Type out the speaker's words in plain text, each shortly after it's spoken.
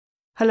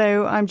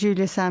Hello, I'm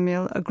Julia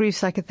Samuel, a grief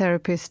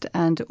psychotherapist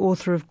and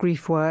author of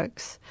Grief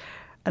Works,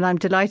 and I'm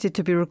delighted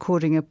to be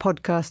recording a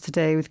podcast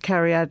today with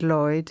Cariad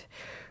Lloyd,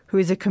 who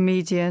is a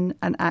comedian,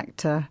 an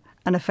actor,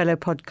 and a fellow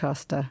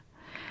podcaster.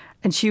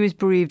 And she was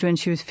bereaved when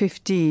she was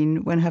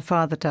 15 when her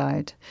father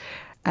died,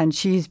 and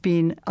she's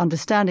been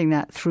understanding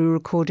that through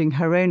recording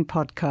her own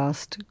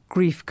podcast,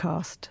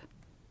 Griefcast.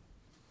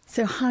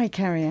 So, hi,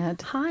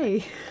 Cariad.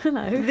 Hi.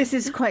 Hello. This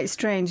is quite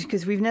strange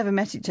because we've never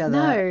met each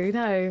other.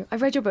 No.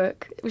 I've read your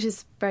book, which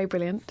is very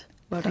brilliant.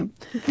 Well done.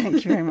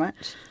 Thank you very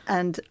much.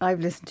 And I've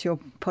listened to your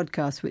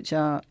podcasts, which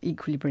are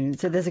equally brilliant.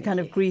 So there's a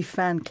kind of grief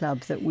fan club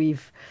that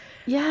we've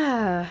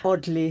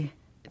oddly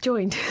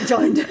joined.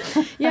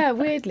 Yeah,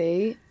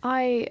 weirdly.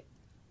 I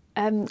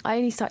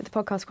only started the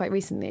podcast quite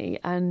recently,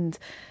 and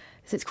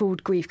so it's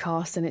called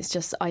Griefcast, and it's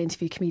just I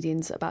interview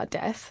comedians about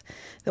death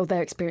or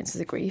their experiences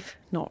of grief,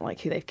 not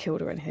like who they've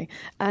killed or anything.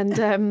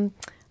 And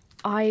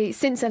I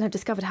since then have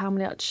discovered how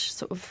much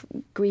sort of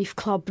grief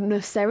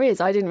clubness there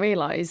is. I didn't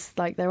realise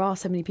like there are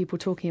so many people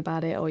talking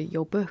about it, or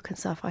your book and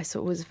stuff. I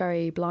sort of was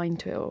very blind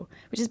to it all,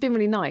 which has been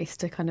really nice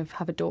to kind of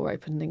have a door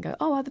opened and go,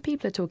 oh, other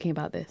people are talking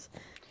about this.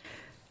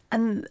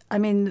 And I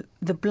mean,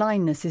 the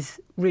blindness is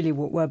really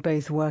what we're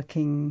both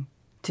working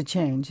to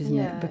change, isn't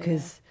it?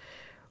 Because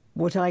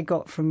what I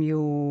got from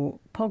your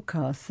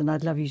podcast, and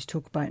I'd love you to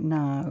talk about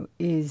now,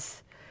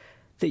 is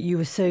that you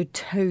were so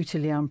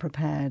totally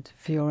unprepared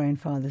for your own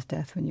father's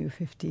death when you were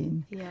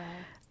 15. Yeah.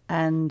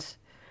 And,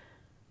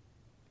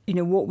 you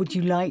know, what would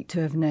you like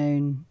to have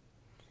known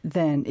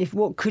then?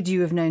 What could you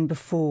have known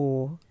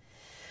before?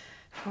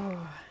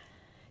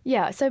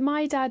 Yeah, so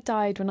my dad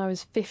died when I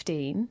was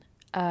 15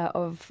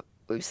 of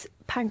it was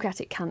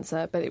pancreatic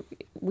cancer, but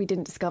we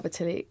didn't discover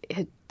till it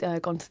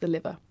had gone to the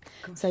liver.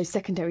 Gosh. So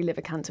secondary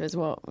liver cancer is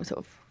what sort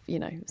of,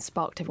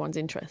 sparked everyone's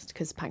interest,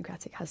 because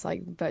pancreatic has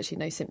like virtually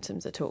no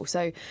symptoms at all.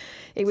 So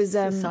it was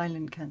a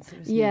silent cancer,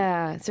 isn't it?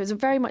 Yeah, so it was a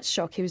very much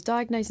shock. He was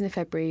diagnosed in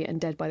February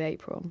and dead by the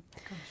April.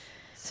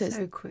 Gosh,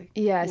 so quick.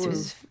 Yeah, so it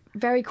was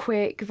very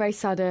quick, very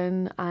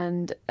sudden,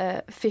 and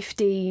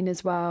 15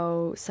 as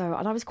well. So,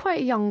 and I was quite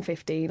a young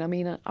 15. I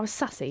mean, I was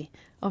sassy,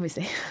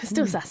 obviously,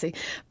 still sassy,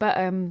 but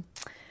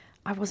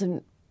I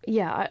wasn't.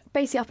 Yeah,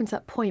 basically up until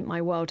that point,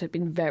 my world had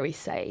been very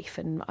safe,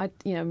 and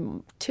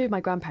two of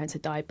my grandparents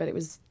had died, but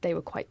they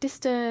were quite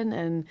distant,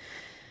 and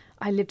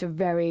I lived a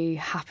very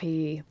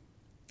happy.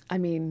 I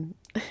mean,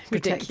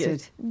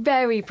 protected,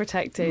 very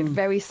protected,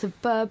 very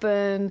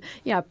suburban.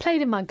 Yeah, I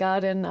played in my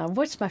garden. I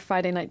watched my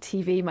Friday night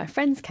TV. My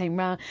friends came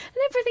round,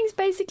 and everything's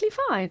basically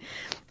fine.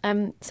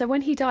 So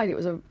when he died,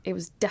 it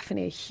was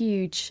definitely a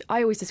huge.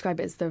 I always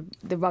describe it as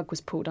the rug was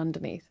pulled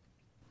underneath.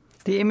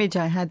 The image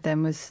I had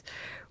then was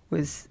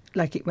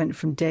like it went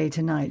from day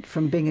to night,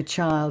 from being a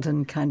child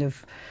and kind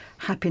of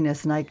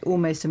happiness, and I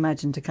almost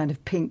imagined a kind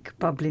of pink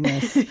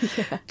bubbliness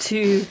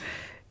to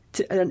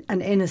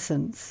an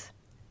innocence,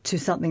 to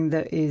something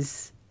that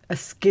is a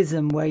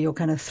schism where you're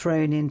kind of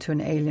thrown into an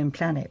alien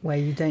planet where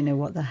you don't know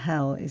what the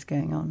hell is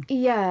going on.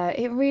 Yeah,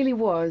 it really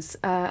was.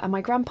 And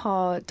my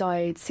grandpa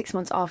died 6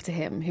 months after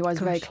him, who I was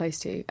very close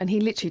to, and he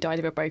literally died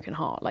of a broken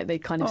heart. Like they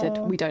kind of said,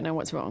 we don't know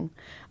what's wrong.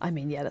 I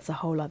mean, yeah, that's a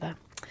whole other...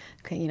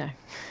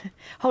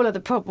 whole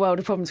other world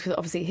of problems, because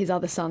obviously his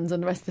other sons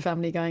and the rest of the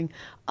family going,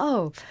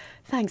 oh,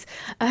 thanks.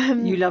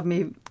 You love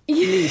me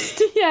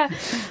least. Yeah.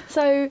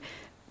 So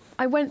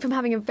I went from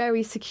having a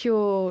very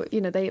secure,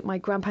 my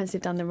grandparents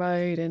lived down the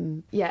road,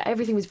 and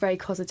everything was very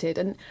closeted.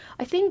 And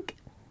I think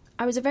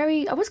I was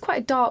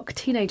quite a dark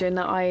teenager in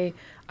that I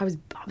was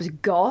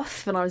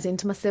goth, and I was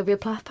into my Sylvia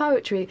Plath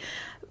poetry,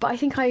 but I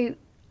think I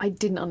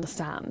didn't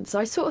understand. So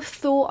I sort of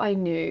thought I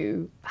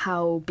knew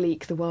how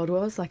bleak the world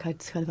was. Like I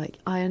just kind of like,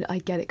 I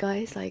get it,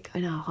 guys. Like I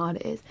know how hard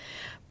it is.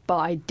 But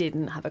I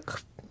didn't have a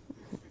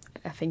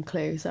effing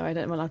clue. So I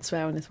don't know, I'm allowed to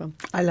swear on this one.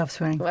 I love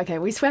swearing. Okay,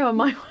 we swear on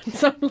my one.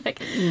 So I'm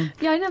like, I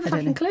didn't have a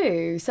fucking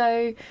clue.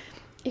 So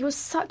it was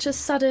such a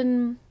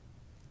sudden...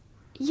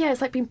 Yeah,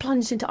 it's like being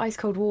plunged into ice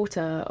cold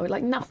water, or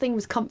like nothing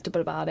was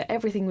comfortable about it.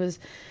 Everything was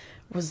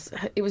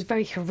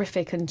very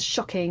horrific and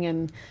shocking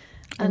and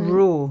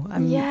raw.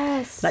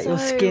 Yes, like your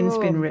skin's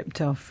been ripped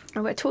off.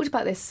 And I talked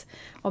about this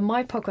on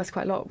my podcast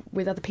quite a lot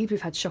with other people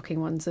who've had shocking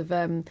ones. Of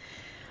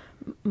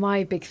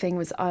my big thing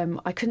was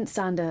I couldn't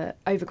stand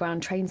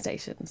overground train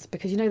stations,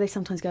 because they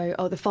sometimes go,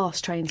 oh, the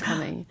fast train's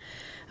coming,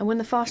 and when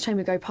the fast train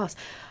would go past,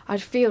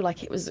 I'd feel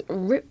like it was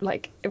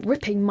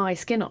ripping my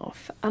skin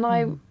off. And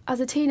I, as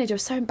a teenager,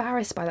 was so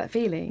embarrassed by that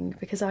feeling,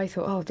 because I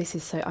thought, oh, this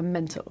is so, I'm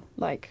mental.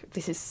 Like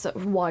this is so,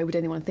 why would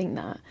anyone think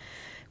that?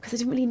 Because I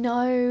didn't really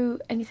know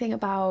anything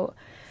about,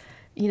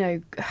 I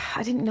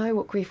didn't know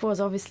what grief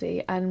was,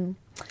 obviously. And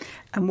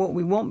what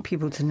we want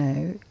people to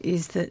know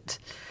is that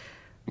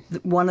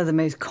one of the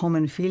most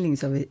common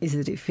feelings of it is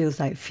that it feels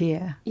like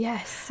fear.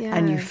 Yes, yeah.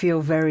 And you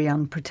feel very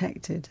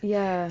unprotected.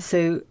 Yeah.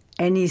 So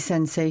any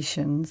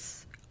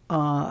sensations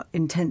are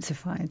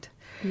intensified.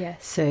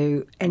 Yes.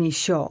 So any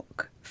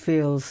shock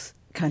feels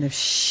kind of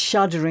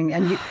shuddering.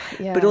 And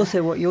but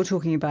also what you're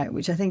talking about,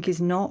 which I think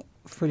is not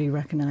fully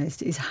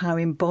recognised is how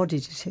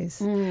embodied it is,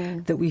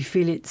 that we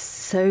feel it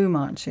so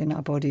much in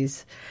our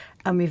bodies,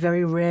 and we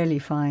very rarely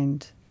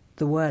find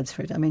the words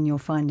for it. I mean, you're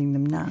finding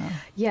them now.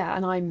 Yeah,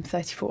 and I'm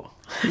 34.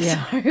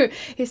 Yeah. So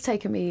it's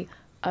taken me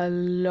a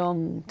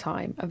long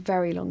time, a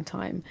very long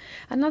time.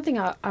 Another thing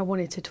I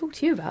wanted to talk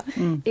to you about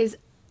is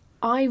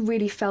I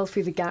really fell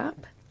through the gap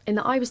in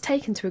that I was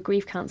taken to a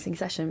grief counselling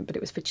session, but it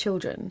was for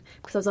children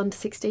because I was under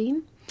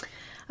 16.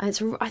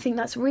 And I think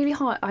that's really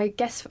hard, I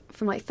guess,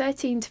 from like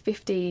 13 to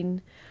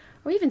 15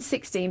 or even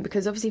 16,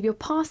 because obviously if you're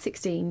past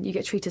 16, you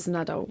get treated as an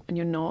adult and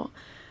you're not.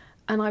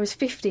 And I was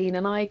 15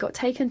 and I got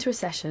taken to a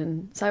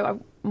session.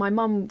 So my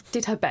mum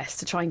did her best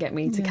to try and get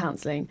me to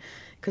counselling,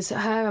 because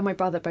her and my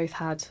brother both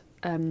had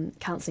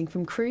counselling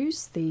from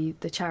Cruise, the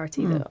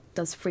charity that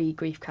does free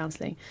grief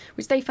counselling,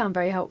 which they found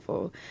very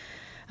helpful.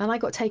 And I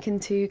got taken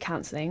to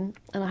counselling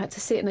and I had to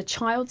sit in a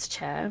child's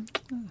chair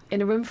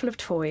in a room full of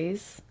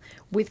toys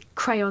with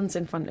crayons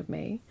in front of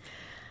me.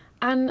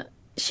 And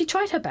she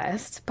tried her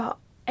best, but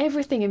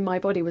everything in my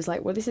body was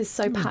like, well, this is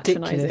so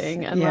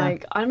patronising. And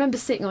like, I remember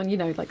sitting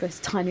on, like this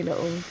tiny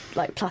little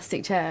like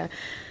plastic chair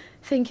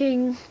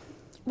thinking,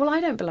 well,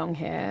 I don't belong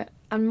here.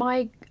 And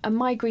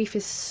my grief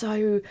is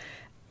so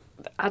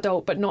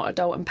adult but not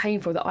adult and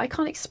painful that I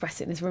can't express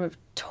it in this room of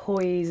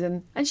toys.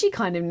 And she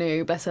kind of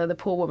knew, bless her, the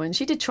poor woman.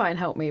 She did try and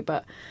help me,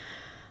 but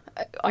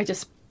I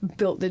just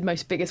built the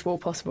most biggest wall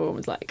possible and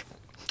was like,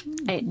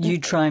 you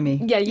try me.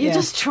 Yeah, you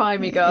just try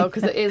me, girl,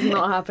 because it is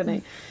not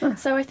happening.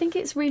 So I think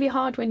it's really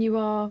hard when you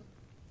are,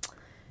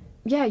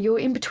 you're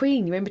in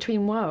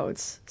between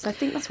worlds. So I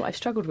think that's what I've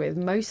struggled with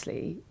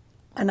mostly.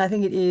 And I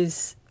think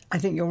I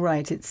think you're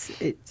right. It's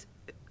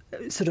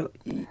sort of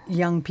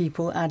young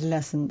people,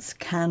 adolescents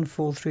can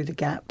fall through the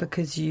gap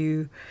because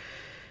the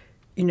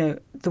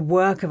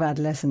work of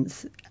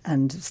adolescence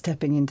and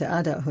stepping into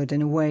adulthood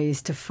in a way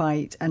is to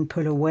fight and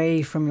pull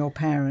away from your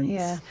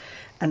parents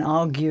and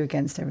argue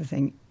against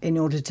everything in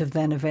order to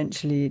then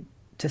eventually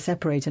to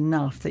separate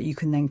enough that you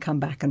can then come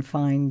back and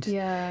find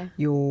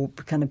your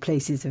kind of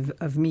places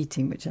of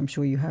meeting, which I'm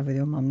sure you have with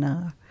your mum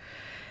now.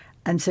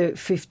 And so at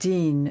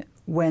 15,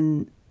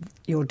 when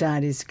your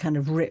dad is kind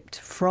of ripped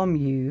from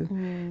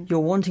you, you're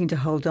wanting to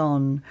hold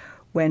on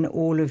when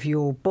all of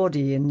your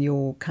body and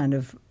your kind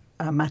of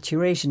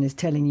maturation is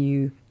telling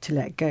you to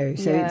let go.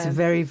 So it's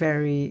very,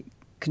 very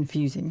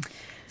confusing.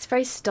 It's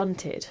very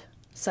stunted.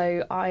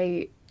 So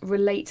I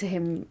relate to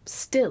him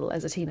still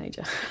as a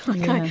teenager.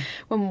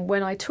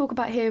 When I talk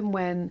about him,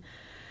 when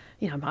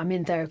I'm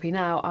in therapy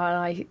now,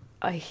 and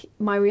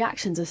my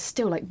reactions are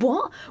still like,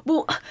 what?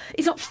 Well,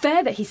 it's not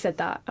fair that he said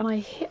that. And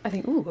I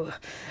think, ooh,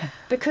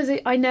 because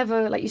I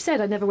never, like you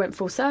said, I never went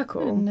full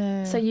circle.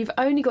 No. So you've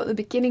only got the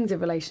beginnings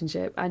of a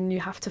relationship, and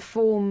you have to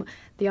form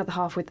the other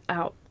half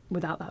without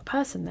that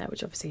person there,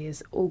 which obviously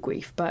is all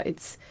grief.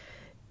 But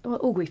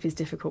all grief is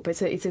difficult,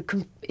 but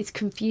it's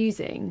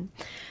confusing.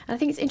 And I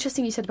think it's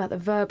interesting you said about the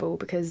verbal,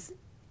 because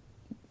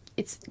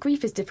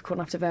grief is difficult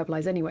enough to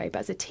verbalise anyway, but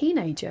as a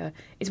teenager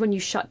is when you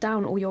shut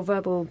down all your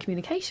verbal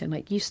communication.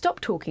 Like, you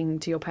stop talking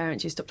to your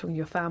parents, you stop talking to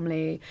your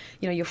family,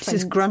 your friends.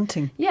 It's just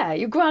grunting. Yeah,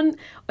 you grunt,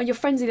 and your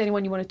friends are the only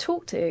one you want to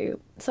talk to.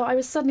 So I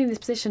was suddenly in this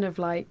position of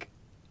like,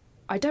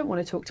 I don't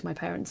want to talk to my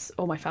parents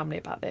or my family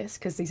about this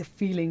because these are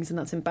feelings and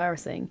that's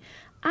embarrassing.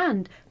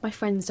 And my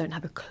friends don't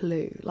have a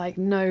clue. Like,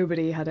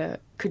 nobody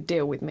could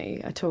deal with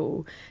me at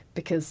all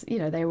because,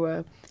 they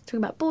were talking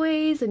about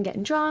boys and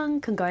getting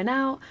drunk and going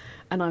out.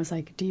 And I was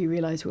like, do you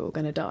realise we're all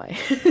going to die?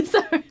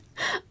 So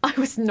I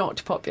was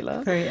not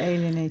popular. Very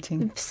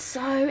alienating.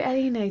 So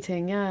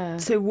alienating, yeah.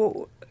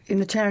 So in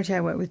the charity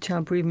I work with,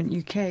 Child Bereavement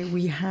UK,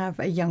 we have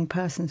a young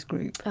persons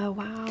group. Oh,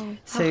 wow.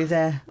 So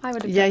they're... I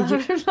would have done that. I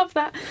would have loved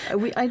that.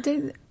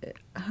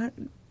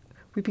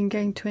 We've been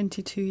going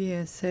 22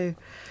 years, so...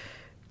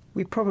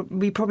 We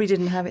probably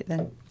didn't have it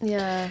then.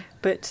 Yeah.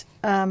 But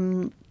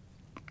so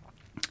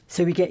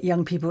we get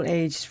young people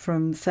aged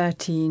from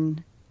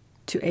 13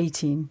 to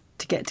 18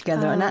 to get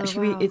together. And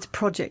actually it's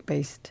project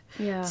based.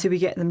 Yeah. So we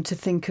get them to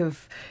think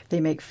of, they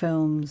make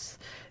films,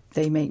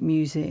 they make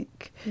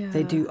music,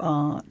 they do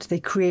art, they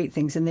create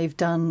things, and they've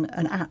done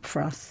an app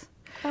for us.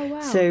 Oh,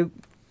 wow. So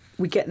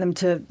we get them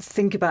to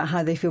think about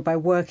how they feel by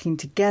working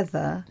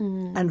together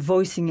and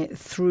voicing it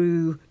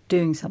through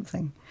doing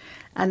something.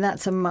 And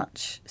that's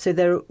so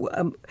there,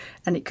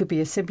 and it could be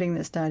a sibling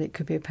that's died, it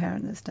could be a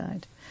parent that's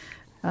died.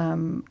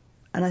 And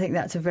I think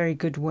that's a very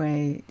good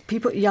way.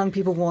 Young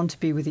people want to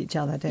be with each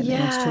other, don't they?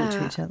 Want to talk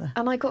to each other.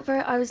 And I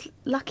was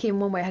lucky in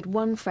one way. I had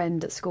one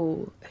friend at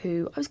school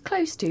who I was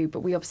close to,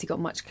 but we obviously got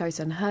much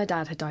closer, and her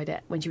dad had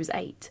died when she was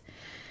 8.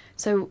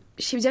 So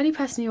she was the only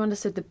person who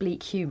understood the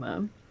bleak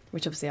humour,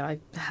 which obviously I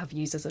have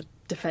used as a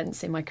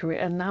defence in my career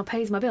and now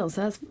pays my bills,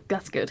 so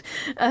that's good.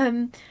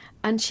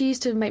 And she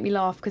used to make me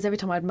laugh because every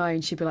time I'd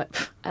moan, she'd be like,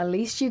 at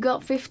least you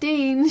got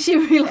 15.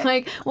 She'd be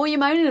like, what are you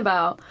moaning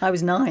about? I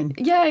was 9.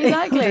 Yeah,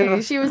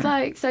 exactly. She was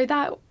like, so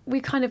that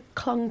we kind of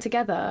clung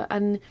together,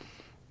 and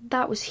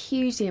that was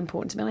hugely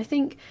important to me. And I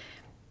think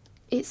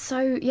it's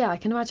so, I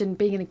can imagine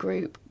being in a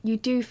group. You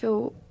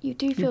feel you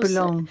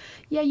belong.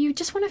 You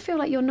just want to feel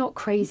like you're not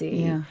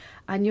crazy. Yeah.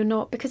 And you're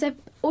not, because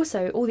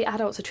also all the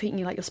adults are treating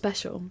you like you're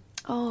special.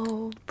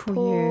 Oh,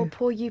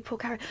 poor you, poor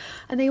Carrie.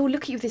 And they all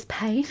look at you with this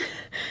pain,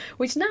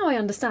 which now I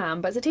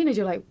understand. But as a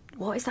teenager, you're like,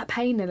 what is that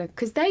pain?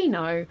 Because they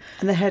know.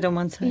 And the head on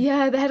one side.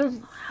 Yeah, the head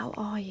on, how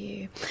are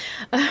you?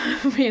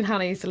 Me and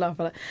Hannah used to laugh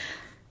at that.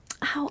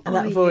 How and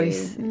are that you?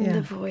 voice. Yeah.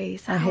 The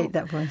voice. I hate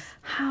that voice.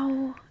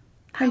 How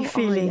are you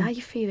feeling? How are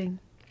you feeling?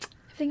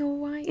 Everything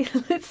all right?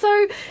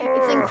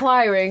 It's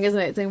inquiring, isn't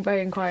it? It's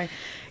very inquiring.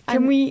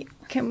 Can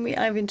we,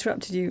 I've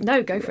interrupted you.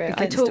 No, go for it.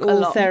 I talk all a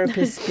lot.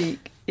 Therapists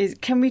speak.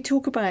 Can we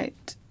talk about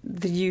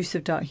the use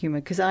of dark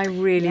humour? Because I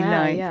really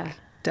like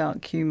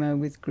dark humour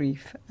with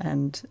grief,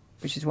 and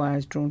which is why I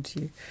was drawn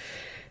to you.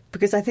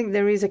 Because I think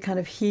there is a kind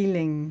of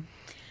healing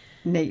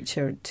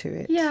nature to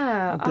it.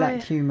 Yeah.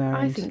 Black humour.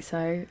 I think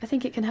so. I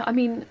think it can help. I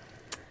mean,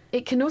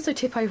 it can also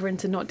tip over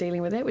into not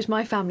dealing with it, which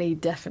my family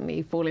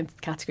definitely fall into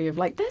the category of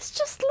like, let's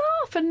just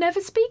laugh and never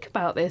speak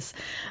about this.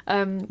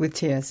 With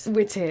tears.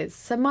 With tears.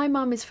 So my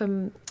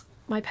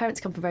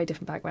parents come from very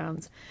different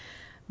backgrounds.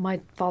 My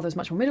father was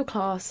much more middle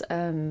class.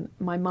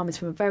 My mum is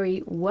from a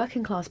very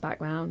working class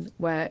background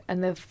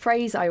and the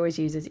phrase I always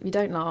use is, if you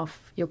don't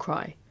laugh, you'll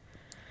cry.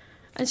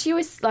 And she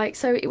always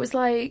so it was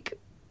like,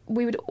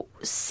 we would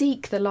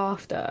seek the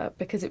laughter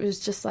because it was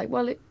just like,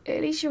 well, at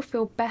least you'll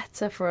feel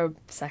better for a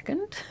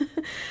second.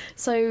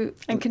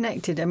 And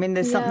connected. I mean,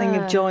 there's something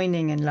of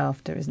joining in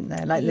laughter, isn't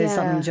there? Like there's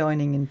something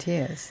joining in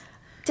tears.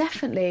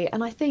 Definitely.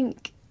 And I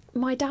think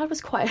my dad was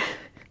quite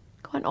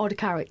an odd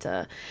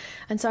character.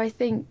 And so I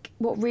think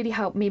what really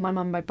helped me, my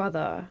mum and my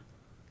brother,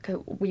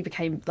 'cause we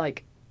became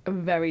like a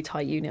very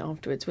tight unit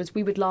afterwards, was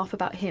we would laugh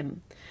about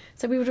him.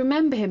 So we would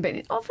remember him, but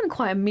often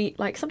quite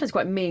sometimes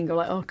quite mean, go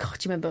like, oh God,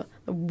 do you remember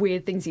the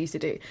weird things he used to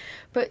do?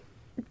 But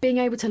being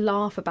able to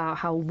laugh about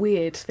how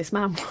weird this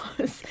man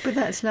was. But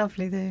that's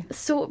lovely though.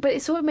 But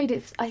it sort of made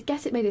it, I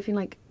guess it made it feel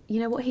like, you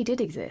know what, he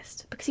did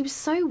exist. Because he was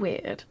so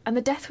weird. And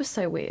the death was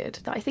so weird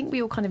that I think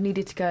we all kind of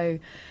needed to go,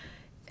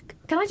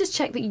 can I just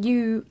check that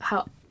you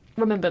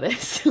remember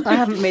this? I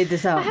haven't made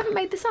this up. I haven't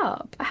made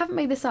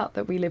this up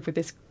that we live with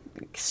this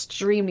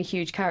extremely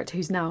huge character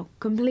who's now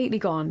completely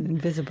gone.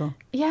 Invisible.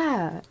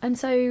 Yeah. And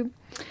so...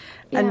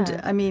 Yeah.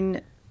 And, I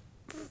mean,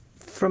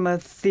 from a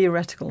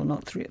theoretical,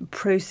 not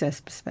process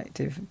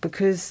perspective,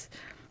 because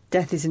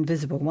death is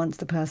invisible, once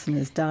the person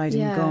has died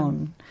and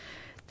gone,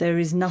 there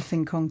is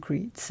nothing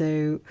concrete.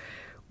 So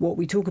what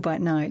we talk about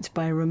now, it's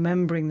by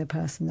remembering the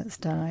person that's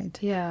died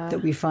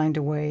that we find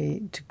a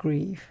way to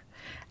grieve.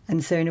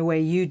 And so in a way,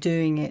 you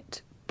doing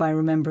it by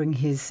remembering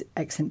his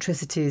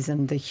eccentricities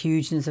and the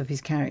hugeness of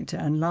his character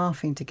and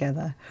laughing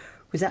together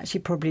was actually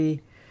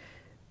probably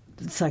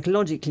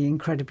psychologically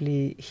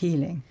incredibly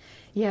healing.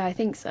 Yeah, I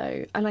think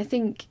so. And I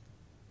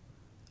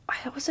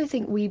also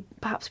think we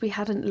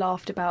hadn't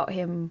laughed about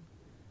him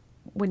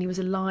when he was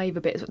alive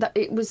a bit. That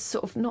it was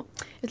sort of not,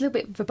 it was a little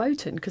bit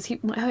verboten because he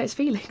might hurt his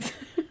feelings,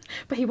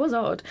 but he was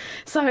odd.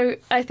 So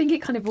I think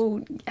it kind of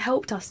all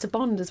helped us to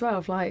bond as well.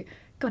 Of like,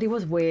 God, he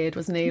was weird,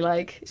 wasn't he?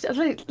 Like,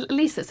 at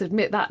least let's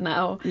admit that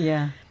now.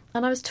 Yeah.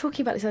 And I was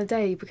talking about this the other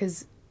day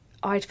because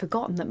I'd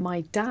forgotten that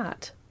my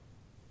dad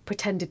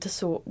pretended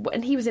to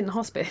and he was in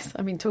hospice.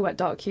 I mean, talk about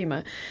dark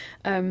humour.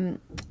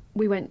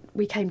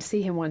 We came to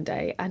see him one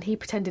day and he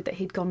pretended that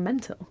he'd gone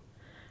mental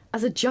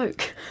as a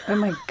joke. Oh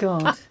my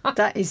God,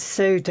 that is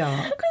so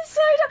dark. It's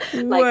so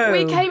dark. Like,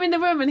 we came in the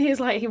room and he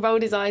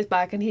rolled his eyes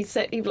back and he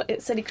said he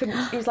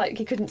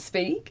couldn't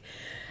speak.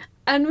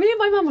 And me and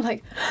my mum were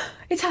like,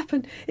 it's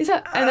happened. And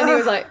then he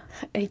was like,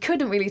 he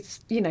couldn't really,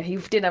 he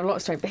didn't have a lot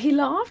of strength, but he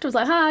laughed. I was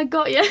like, I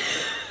got you.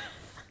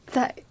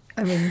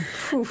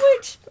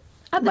 Which,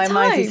 at the time, my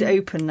mind is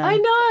open now. I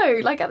know.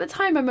 Like, at the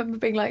time, I remember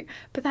being like,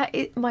 but that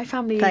is my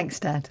family.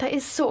 Thanks, Dad. That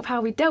is sort of how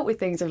we dealt with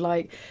things of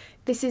like,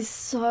 this is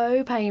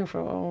so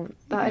painful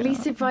that at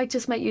least if I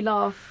just make you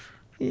laugh,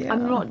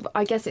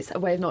 I guess it's a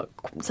way of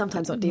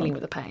sometimes not dealing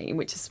with the pain,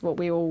 which is what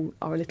we all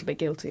are a little bit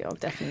guilty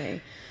of,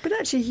 definitely. But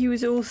actually, he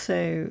was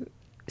also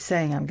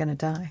saying, I'm going to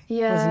die.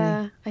 Yeah,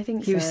 wasn't he? I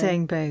think so. He was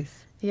saying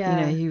both.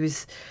 Yeah. He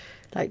was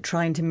like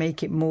trying to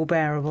make it more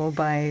bearable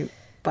by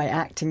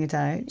acting it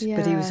out. Yeah.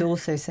 But he was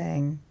also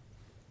saying,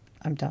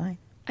 I'm dying.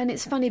 And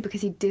it's funny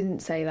because he didn't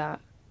say that.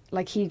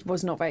 Like, he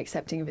was not very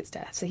accepting of its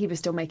death. So he was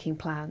still making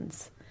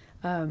plans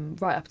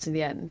right up to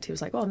the end. He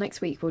was like, well, next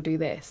week we'll do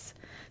this.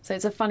 So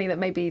it's funny that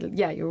maybe,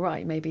 you're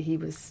right, maybe he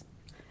was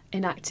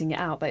enacting it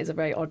out. That is a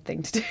very odd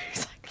thing to do.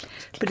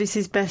 But it's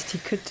his best he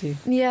could do.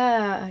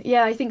 Yeah,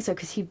 I think so,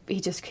 because he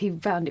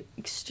found it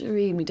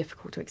extremely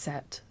difficult to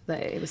accept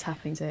that it was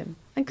happening to him.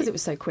 And because it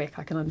was so quick,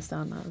 I can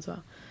understand that as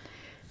well.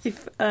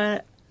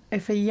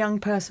 If a young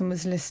person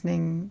was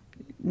listening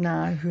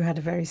now who had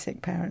a very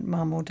sick parent,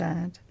 mum or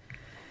dad,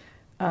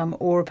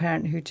 or a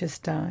parent who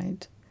just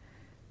died,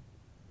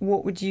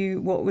 what would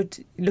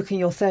looking at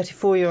your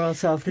 34-year-old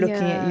self, looking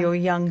at your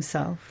young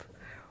self,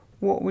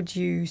 what would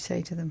you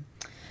say to them?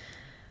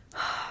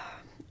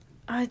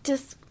 I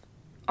just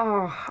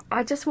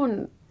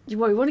want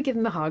well, we want to give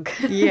them a hug,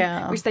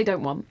 Yeah. which they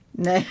don't want.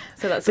 No.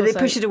 So that's But also, they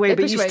push it away.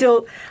 But you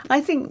still,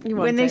 I think You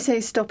when want they it.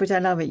 say stop it, I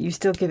love it, you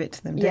still give it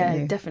to them, don't Yeah,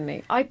 you?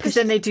 definitely. I Because pushed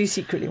then they do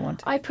secretly want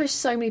it. I pushed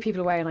so many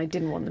people away, and I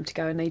didn't want them to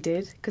go, and they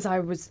did, because I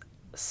was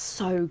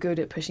so good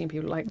at pushing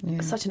people, like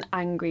such an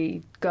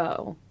angry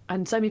girl.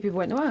 And so many people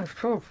went,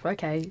 oh,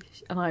 okay.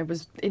 And I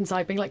was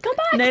inside being like, come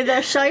back. No,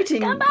 they're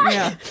shouting. Come back.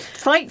 Yeah.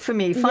 Fight for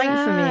me,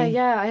 fight for me.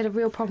 Yeah, I had a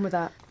real problem with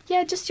that.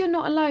 Yeah, just you're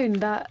not alone,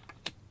 that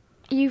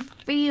you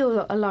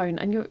feel alone,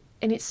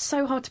 and it's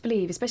so hard to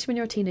believe, especially when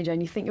you're a teenager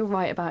and you think you're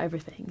right about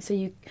everything.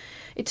 So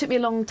it took me a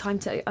long time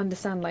to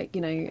understand, like,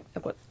 you know,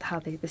 how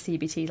the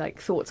CBT, like,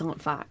 thoughts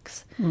aren't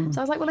facts. So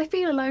I was like, well, I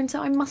feel alone,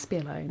 so I must be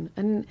alone.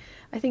 And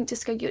I think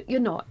just go, you're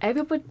not.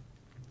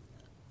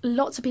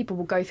 Lots of people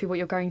will go through what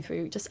you're going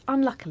through. Just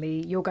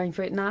unluckily, you're going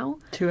through it now.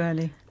 Too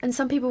early. And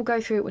some people will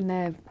go through it when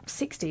they're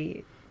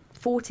 60,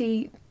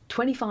 40,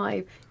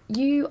 25.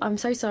 I'm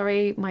so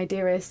sorry, my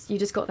dearest, you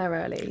just got there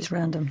early. It's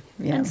random.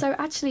 Yeah. And so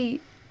actually,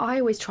 I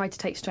always try to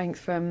take strength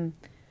from,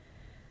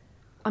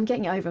 I'm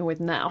getting it over with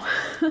now.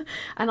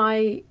 And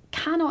I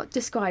cannot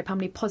describe how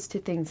many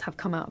positive things have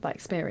come out of that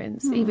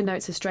experience, even though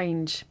it's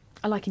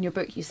I like in your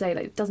book, you say,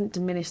 like, it doesn't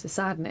diminish the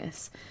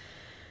sadness.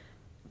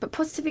 But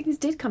positive things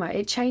did come out.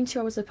 It changed who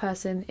I was as a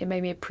person. It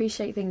made me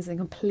appreciate things in a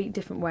completely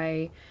different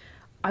way.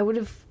 I would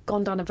have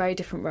gone down a very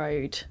different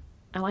road.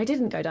 And I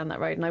didn't go down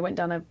that road. And I went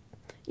down a,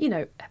 you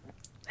know,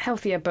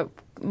 healthier but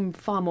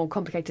far more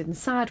complicated and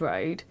sad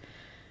road.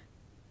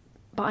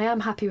 But I am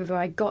happy with where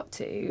I got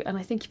to. And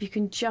I think if you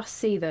can just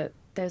see that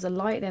there's a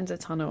light at the end of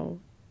the tunnel,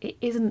 it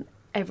isn't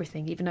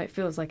everything, even though it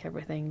feels like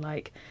everything.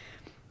 Like,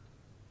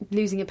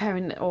 losing a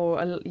parent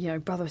or a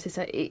brother or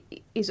sister, it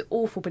is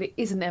awful, but it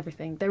isn't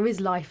everything. There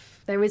is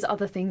life. There is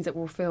other things that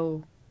will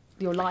fill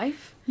your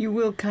life. You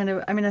will kind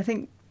of, I mean, I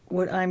think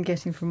what I'm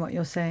getting from what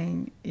you're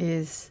saying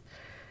is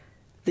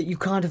that you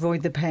can't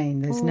avoid the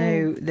pain.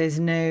 There's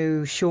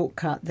no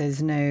shortcut.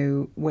 There's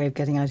no way of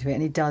getting out of it.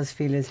 And it does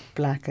feel as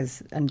black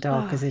and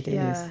dark as it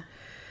is.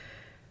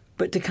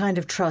 But to kind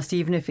of trust,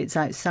 even if it's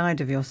outside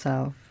of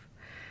yourself,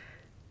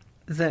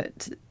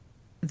 that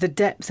the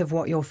depth of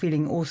what you're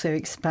feeling also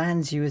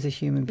expands you as a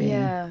human being.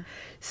 Yeah.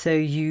 So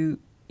you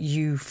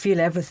feel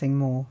everything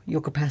more.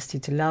 Your capacity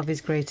to love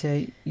is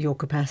greater. Your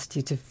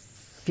capacity to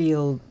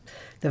feel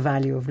the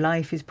value of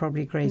life is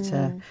probably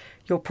greater.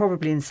 You're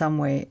probably in some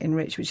way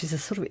enriched, which is a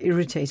sort of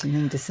irritating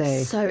thing to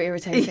say. So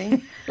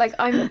irritating. Like,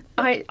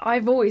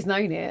 I've always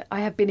known it.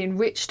 I have been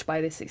enriched by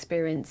this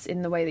experience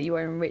in the way that you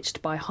are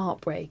enriched by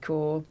heartbreak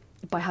or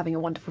by having a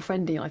wonderful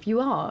friend in your life.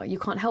 You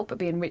can't help but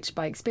be enriched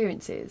by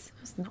experiences.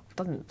 It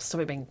doesn't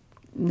stop it being...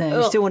 No,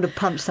 you still want to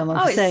punch someone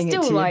for saying it to you.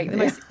 It's still like the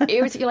most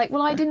irritating. You're like,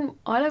 well, I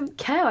don't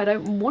care. I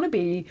don't want to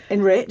be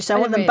enriched. I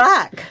want them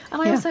back. And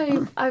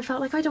I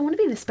felt like I don't want to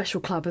be in this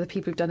special club of the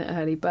people who've done it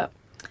early. But,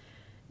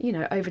 you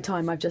know, over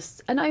time,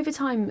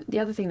 the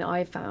other thing that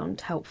I found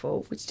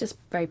helpful, which is just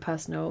very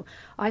personal,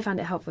 I found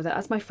it helpful that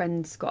as my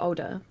friends got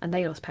older and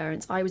they lost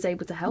parents, I was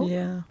able to help.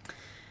 Yeah.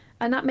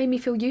 And that made me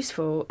feel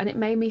useful, and it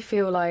made me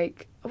feel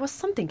like, well,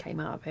 something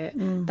came out of it.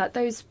 That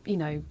those,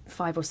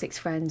 5 or 6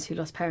 friends who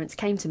lost parents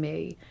came to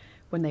me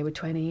when they were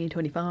 20,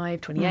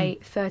 25,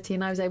 28, 30,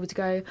 and I was able to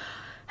go,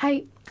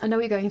 hey, I know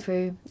what you're going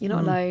through, you're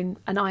not alone,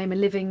 and I am a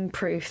living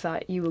proof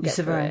that you will get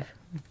through it.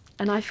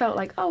 And I felt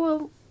like,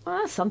 well,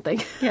 that's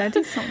something. Yeah, it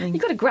is something.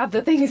 You've got to grab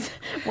the things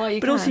while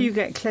you can. But also you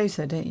get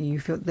closer, don't you? You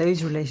feel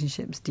those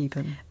relationships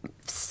deepen.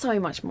 So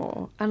much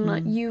more. And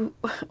like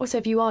also,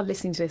 if you are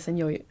listening to this and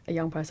you're a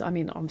young person, I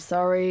mean, I'm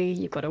sorry,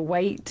 you've got to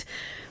wait.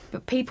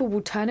 But people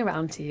will turn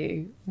around to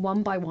you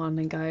one by one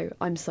and go,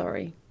 I'm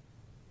sorry,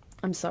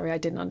 I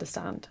didn't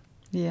understand.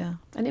 Yeah.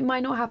 And it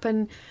might not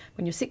happen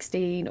when you're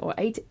 16 or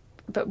 18,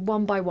 but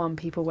one by one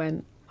people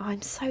went,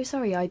 I'm so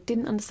sorry, I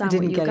didn't understand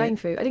what you were going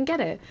through. I didn't get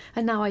it.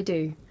 And now I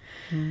do.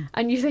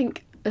 And you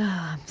think,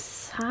 I'm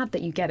sad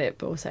that you get it,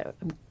 but also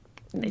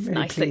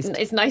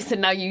it's nice that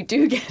now you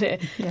do get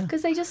it.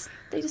 Because they just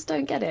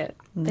don't get it.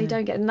 No. They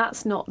don't get it. And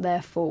that's not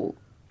their fault.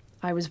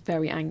 I was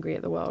very angry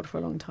at the world for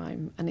a long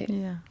time, and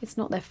it's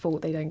not their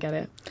fault they don't get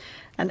it.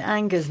 And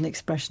anger's an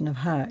expression of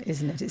hurt,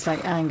 isn't it? It's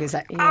like anger's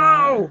like,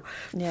 oh,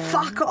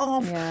 fuck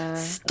off,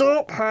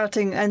 stop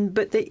hurting.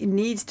 But it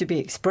needs to be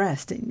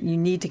expressed. You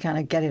need to kind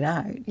of get it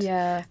out.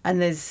 Yeah. And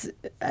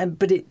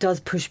but it does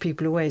push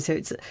people away. So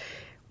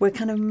we're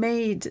kind of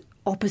made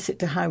opposite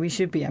to how we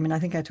should be. I mean, I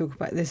think I talk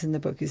about this in the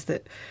book, is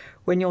that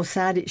when you're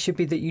sad, it should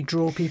be that you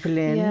draw people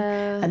in,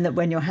 and that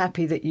when you're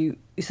happy, that you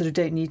sort of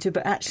don't need to.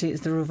 But actually,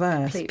 it's the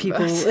reverse.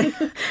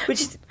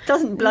 Which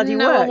doesn't bloody work.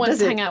 No one wants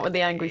to hang out with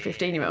the angry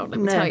 15-year-old. Let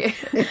me tell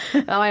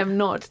you, I am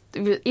not.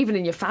 Even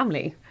in your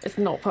family, it's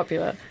not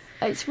popular.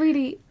 It's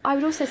really. I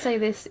would also say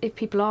this: if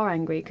people are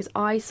angry, because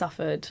I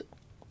suffered.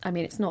 I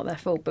mean, it's not their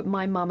fault, but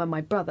my mum and my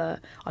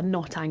brother are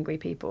not angry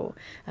people,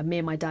 and me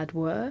and my dad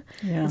were.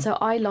 Yeah. And so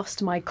I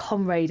lost my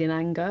comrade in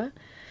anger,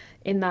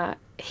 in that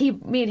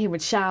me and him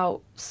would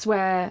shout,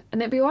 swear,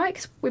 and it'd be all right,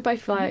 because we're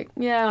both like,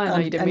 yeah, I know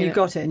you didn't mean it. And you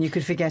got it, and you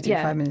could forget it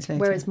 5 minutes later.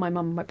 Whereas my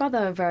mum and my brother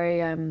are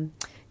very,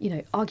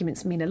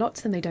 arguments mean a lot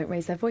to them. They don't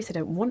raise their voice. They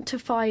don't want to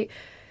fight.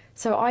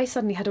 So I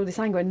suddenly had all this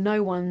anger and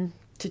no one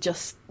to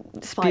just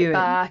Spew fight it.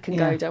 back and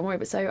Yeah. go, don't worry.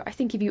 But so I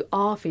think if you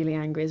are feeling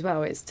angry as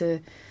well, it's to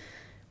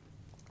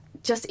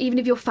just, even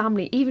if your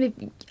family, even if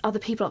other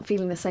people aren't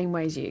feeling the same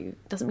way as you,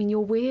 doesn't mean you're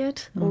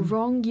weird or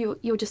wrong.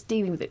 You're just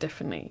dealing with it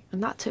differently.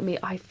 And that took me,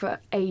 I for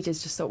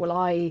ages just thought, well,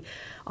 I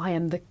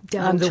am the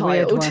devil I'm the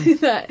weird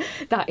child one.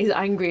 that is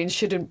angry and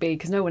shouldn't be,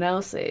 because no one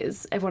else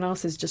is. Everyone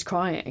else is just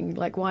crying.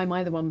 Like, why am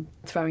I the one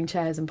throwing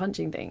chairs and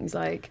punching things?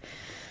 Like,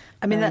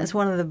 I mean, that's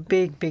one of the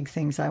big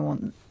things I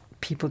want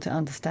people to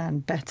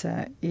understand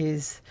better,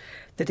 is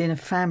that in a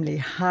family,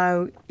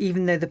 how,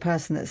 even though the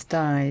person that's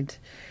died,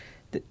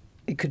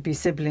 it could be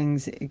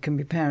siblings, it can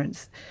be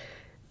parents,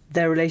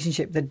 their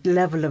relationship, the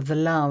level of the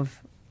love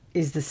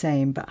is the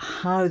same, but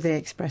how they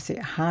express it,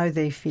 how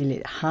they feel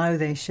it, how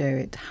they show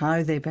it,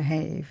 how they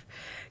behave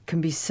can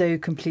be so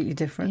completely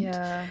different.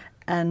 yeah.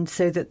 And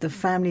so that the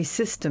family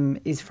system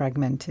is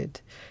fragmented.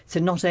 So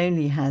not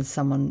only has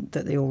someone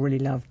that they all really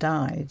love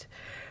died,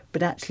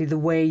 but actually the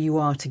way you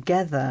are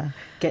together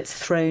gets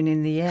thrown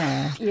in the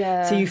air.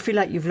 Yeah. So you feel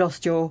like you've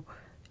lost your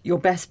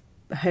best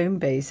home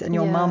base, and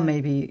your Yeah. mum,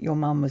 maybe your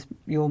mum was,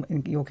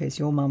 in your case,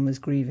 your mum was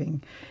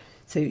grieving.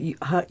 So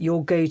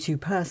your go-to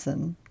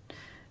person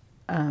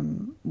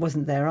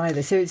wasn't there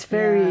either. So it's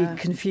very Yeah.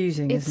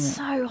 confusing, It's isn't it?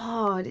 so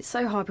hard. It's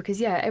so hard because,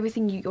 yeah,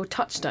 everything your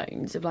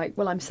touchstones of like,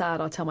 well, I'm sad,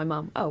 I'll tell my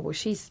mum, oh, well,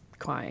 she's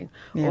crying.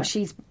 Yeah. Or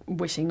she's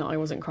wishing that I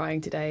wasn't crying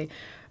today.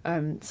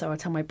 So I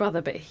tell my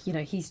brother, but,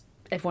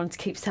 everyone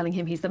keeps telling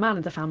him he's the man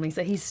of the family,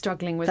 so he's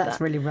struggling with That's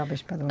that. really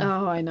rubbish, by the way.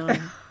 Oh, I know.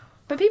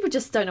 But people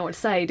just don't know what to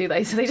say, do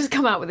they? So they just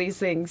come out with these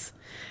things.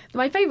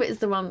 My favourite is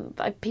the one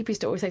that people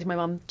used to always say to my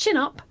mum, chin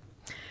up.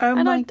 Oh,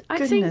 And my I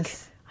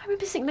goodness. I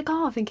remember sitting in the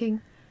car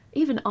thinking,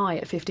 even I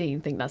at 15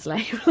 think that's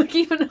lame. Like,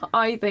 even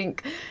I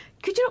think,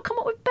 could you not come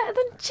up with better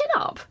than chin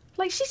up?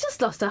 Like, she's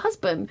just lost her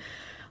husband.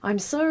 I'm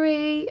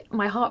sorry,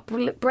 my heart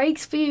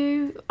breaks for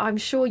you. I'm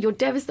sure you're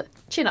devastated.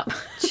 Chin up.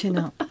 Chin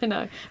up. I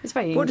know. It's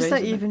very What does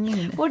English, that isn't it? even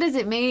mean? What does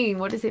it mean?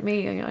 What does it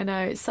mean? I know,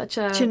 it's such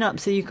a... Chin up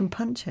so you can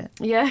punch it.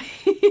 Yeah,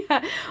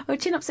 yeah. Well,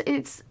 chin ups,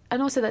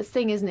 and also that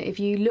thing, isn't it?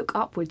 If you look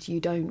upwards, you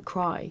don't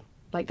cry.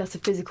 Like, that's a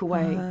physical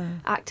way.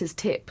 Actors'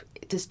 tip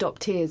to stop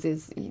tears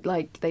is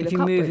like they If look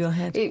you upwards. move your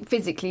head. It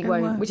physically Oh,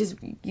 won't, wow. which is,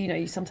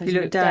 you sometimes You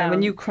look down.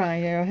 When you cry,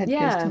 your head goes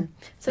yeah. down.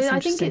 So That's I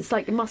think interesting. it's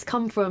like, it must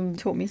come from,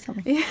 Taught me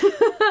something.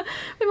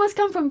 it must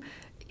come from,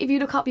 if you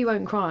look up, you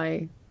won't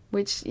cry.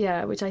 Which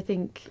I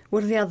think...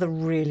 What are the other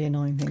really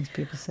annoying things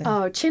people say?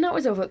 Oh, chin up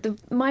was awful.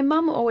 My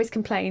mum always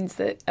complains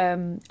that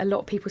a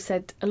lot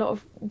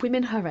of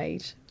women her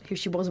age, who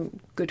she wasn't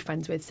good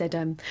friends with, said,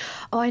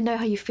 oh, I know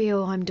how you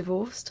feel, I'm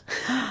divorced.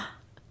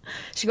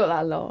 She got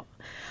that a lot.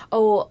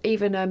 Or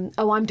even,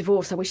 oh, I'm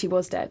divorced, I wish he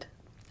was dead.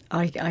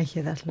 I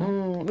hear that a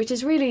lot. Which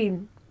is really...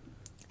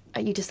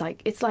 You just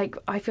like... It's like...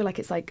 I feel like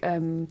it's like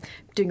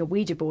doing a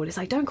Ouija board. It's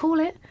like, don't call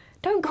it.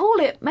 Don't call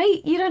it,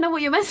 mate. You don't know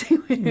what you're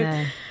messing with.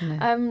 No.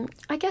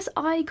 I guess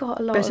I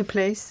got a lot Better of...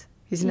 place.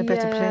 He's in a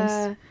better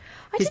Yeah.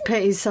 place.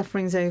 His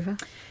suffering's over.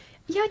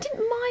 Yeah, I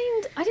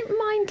didn't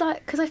mind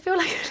like, because I feel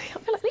like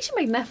at least you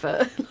made an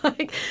effort.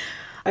 Like,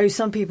 Oh,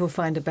 some people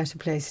find a better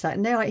place. Like,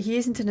 no, he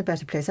isn't in a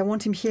better place. I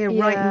want him here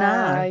right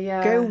now.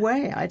 Yeah. Go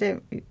away. I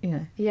don't,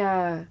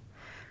 yeah,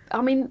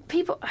 I mean,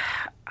 people,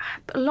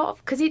 a lot of,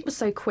 because it was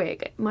so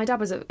quick. My dad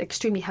was an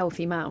extremely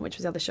healthy man, which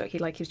was the other shock. He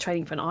was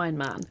training for an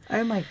Ironman.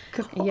 Oh my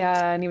God.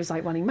 Yeah, and he was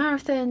like running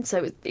marathons,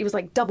 so it was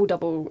like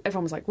double.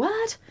 Everyone was like,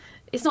 what?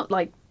 It's not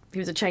like he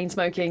was a chain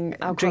smoking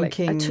alcoholic.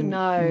 Drinking,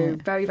 No,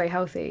 very, very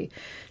healthy.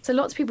 So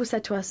lots of people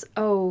said to us,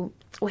 oh,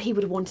 well, he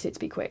would have wanted it to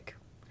be quick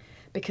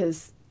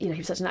because, he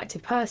was such an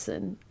active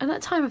person. And at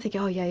the time I'm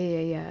thinking, oh,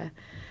 yeah,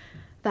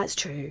 that's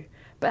true.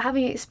 But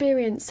having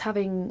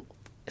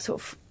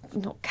sort of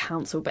not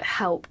counselled, but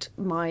helped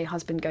my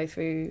husband go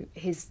through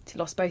he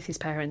lost both his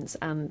parents,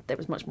 and it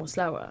was much more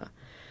slower.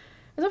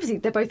 And obviously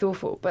they're both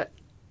awful, but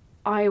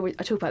I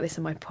talk about this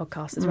in my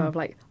podcast as well. Of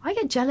like, I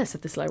get jealous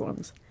of the slow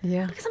ones.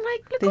 Yeah. Because I'm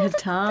like, look, They all have the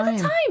time.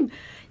 time.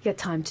 You got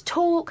time to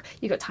talk.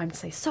 You got time to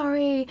say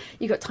sorry.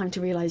 You got time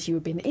to realise you were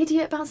being an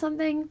idiot about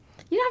something.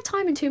 You don't have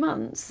time in 2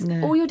 months.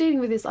 No. All you're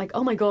dealing with is like,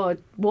 oh my God,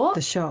 what?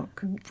 The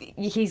shock.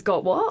 He's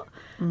got what?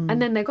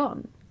 And then they're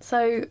gone.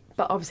 So,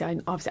 but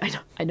obviously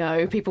I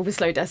know people with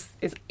slow deaths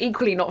is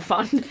equally not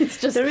fun. It's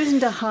just There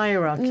isn't a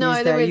hierarchy. No,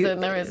 is there there? isn't.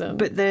 There isn't.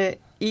 But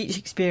each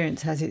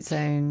experience has its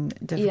own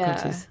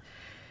difficulties.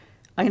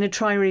 I'm going to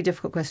try a really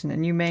difficult question,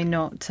 and you may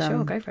not.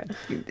 Sure, go for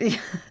it.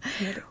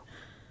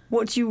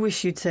 What do you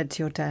wish you'd said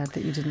to your dad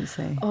that you didn't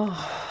say?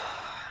 Oh,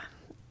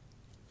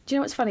 do you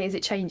know what's funny is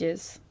it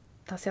changes.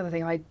 That's the other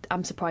thing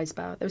I'm surprised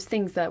about. There was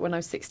things that when I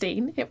was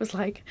 16, it was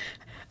like,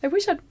 I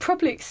wish I'd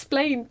properly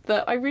explained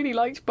that I really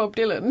liked Bob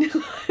Dylan.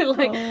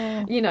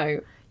 Like, You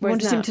whereas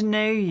wanted him now- to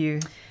know you.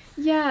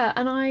 Yeah,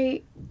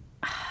 and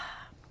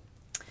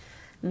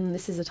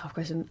this is a tough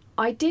question.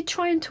 I did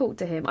try and talk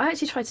to him. I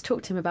actually tried to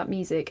talk to him about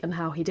music and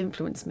how he'd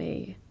influenced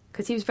me,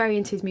 because he was very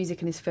into his music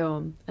and his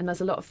film, and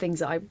there's a lot of things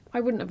that I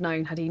wouldn't have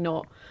known had he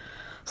not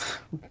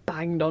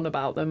banged on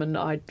about them, and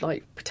I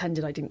like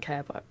pretended I didn't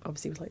care, but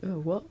obviously was like, oh,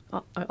 what?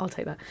 I'll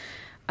take that.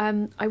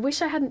 I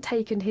wish I hadn't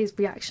taken his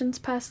reactions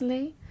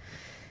personally.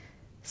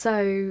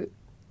 So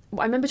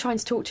I remember trying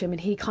to talk to him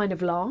and he kind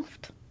of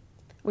laughed,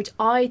 which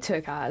I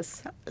took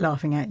as...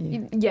 Laughing at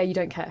you. Yeah, you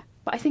don't care.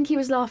 But I think he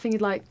was laughing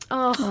like,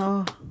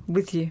 oh,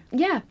 with you.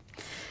 Yeah.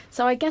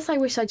 So I guess I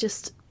wish I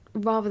just,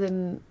 rather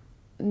than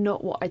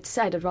not what I'd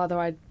said, I'd rather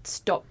I'd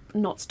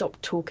not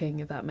stop talking,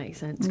 if that makes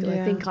sense. Because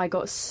I think I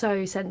got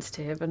so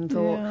sensitive and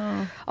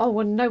thought, oh,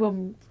 well, no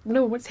one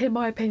wants to hear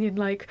my opinion.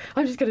 Like,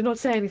 I'm just going to not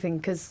say anything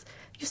because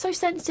you're so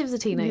sensitive as a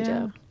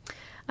teenager.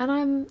 Yeah.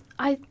 And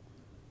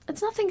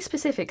it's nothing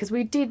specific because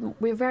we're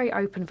a very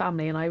open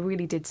family, and I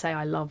really did say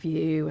I love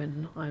you,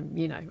 and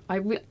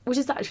which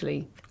is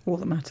actually all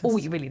that matters. All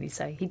you really need to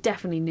say. He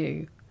definitely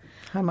knew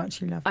how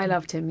much you loved him. I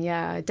loved him.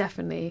 Yeah,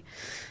 definitely.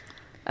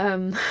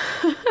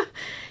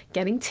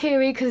 Getting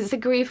teary because it's a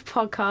grief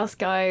podcast,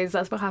 guys.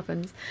 That's what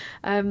happens.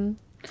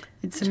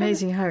 It's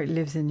amazing how it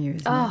lives in you,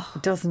 isn't it?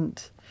 It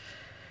doesn't.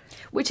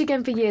 Which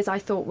again, for years I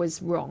thought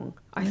was wrong.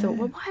 I thought,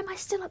 well, why am I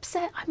still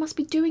upset? I must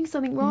be doing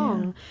something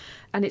wrong. Yeah.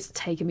 And it's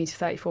taken me to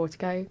 34 to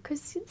go,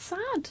 because it's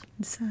sad.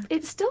 It's sad.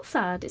 It's still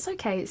sad. It's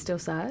okay, it's still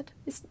sad.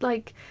 It's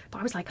like, but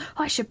I was like,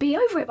 I should be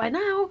over it by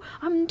now.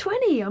 I'm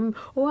 20, I'm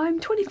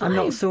 25. I'm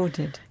not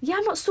sorted. Yeah,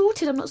 I'm not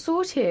sorted.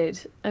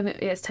 And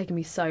it's taken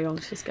me so long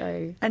to just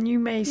go. And you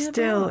may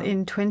still,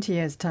 in 20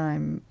 years'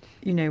 time,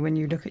 when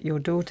you look at your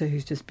daughter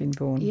who's just been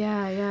born.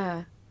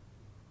 Yeah.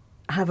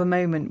 Have a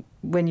moment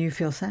when you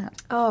feel sad.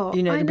 Oh,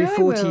 it'll be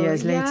 40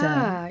 years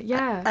later.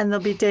 Yeah. And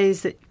there'll be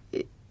days that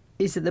it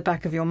is at the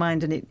back of your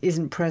mind and it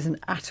isn't present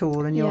at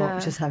all, and you're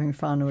just having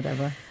fun or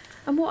whatever.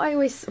 And what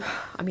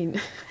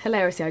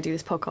hilariously, I do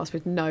this podcast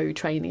with no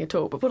training at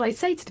all. But what I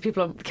say to the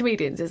people,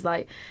 comedians, is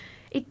like,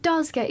 it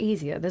does get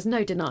easier. There's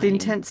no denying. The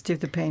intensity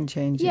of the pain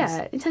changes.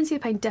 Yeah, intensity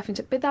of the pain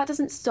definitely. But that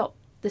doesn't stop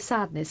the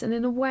sadness. And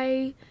in a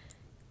way,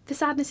 the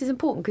sadness is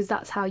important because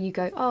that's how you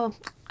go, oh,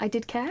 I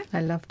did care.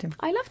 I loved him.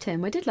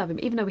 I did love him,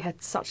 even though we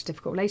had such a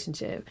difficult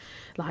relationship.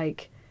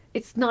 Like,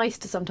 it's nice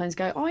to sometimes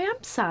go, oh, I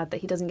am sad that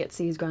he doesn't get to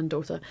see his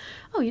granddaughter.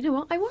 Oh, you know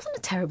what? I wasn't a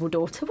terrible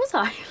daughter, was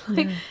I?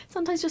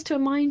 Sometimes just to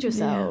remind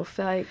yourself,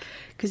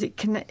 because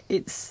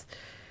it's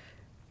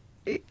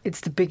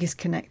the biggest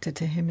connector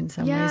to him in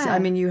some ways. I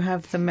mean, you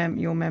have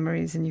your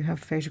memories and you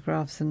have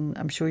photographs, and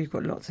I'm sure you've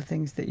got lots of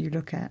things that you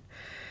look at.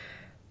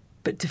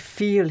 But to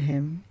feel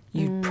him,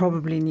 you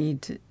probably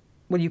need.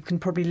 Well, you can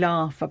probably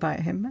laugh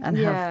about him and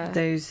have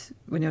those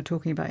when you're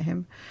talking about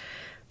him.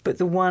 But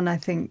the one, I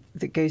think,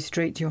 that goes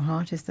straight to your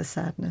heart is the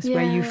sadness,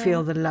 where you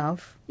feel the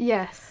love.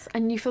 Yes,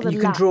 and you feel you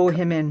can draw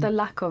him in. The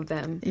lack of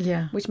them.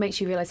 Yeah. Which makes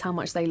you realise how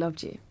much they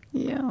loved you.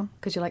 Yeah.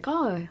 Because you're like,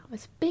 oh,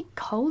 it's a big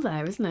hole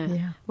there, isn't it?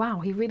 Yeah.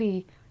 Wow, he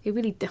really, I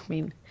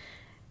mean,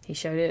 he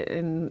showed it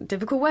in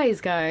difficult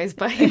ways, guys,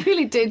 but he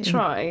really did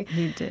try.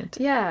 He did.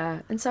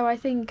 Yeah, and so I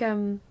think...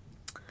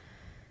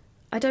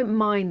 I don't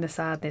mind the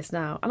sadness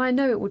now, and I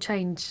know it will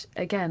change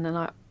again. And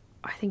I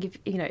think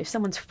if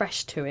someone's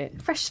fresh to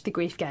the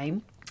grief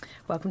game,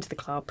 welcome to the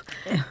club.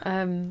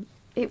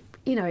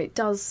 It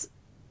does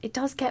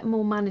get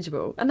more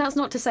manageable, and that's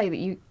not to say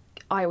that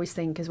I always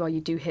think as well you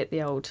do hit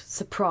the old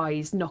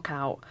surprise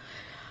knockout,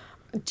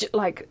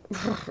 like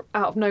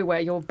out of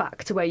nowhere you're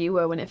back to where you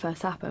were when it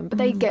first happened. But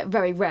they get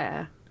very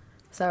rare.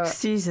 So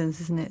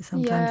seasons, isn't it?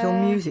 Sometimes or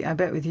music. I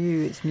bet with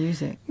you it's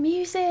music.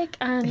 Music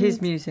and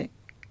his music.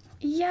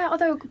 Yeah,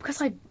 although because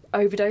I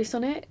overdosed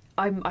on it,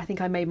 I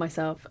think I made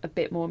myself a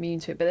bit more immune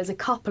to it. But there's a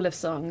couple of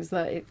songs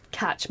that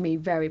catch me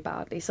very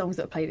badly, songs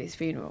that are played at his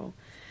funeral,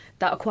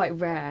 that are quite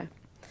rare.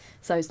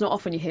 So it's not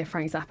often you hear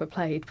Frank Zappa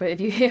played, but if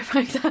you hear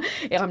Frank Zappa,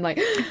 I'm like,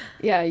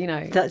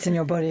 That's in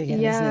your body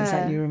again, isn't it? It's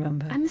like you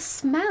remember. And the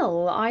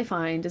smell, I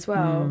find, as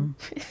well.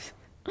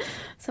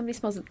 Somebody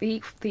smells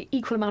the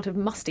equal amount of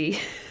musty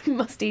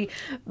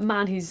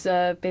man who's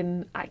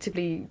been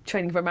actively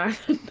training for a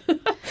marathon.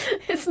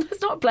 It's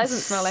not a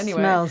pleasant smell anyway.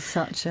 Smells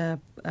such a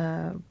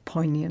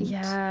poignant.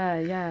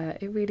 Yeah.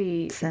 It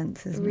really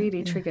sense, isn't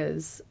really it?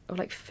 triggers. Or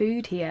like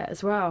food he ate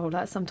as well.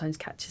 That sometimes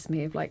catches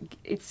me. Of like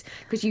it's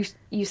because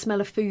you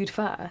smell a food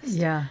first.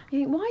 Yeah. You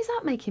think, why is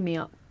that making me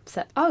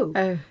upset?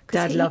 Oh,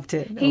 Dad loved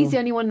it. He's the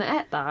only one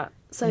that ate that.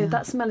 So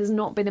that smell has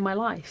not been in my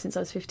life since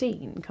I was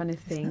 15, kind of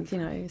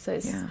thing, So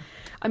it's,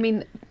 I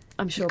mean,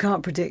 I'm sure... You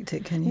can't predict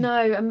it, can you?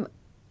 No,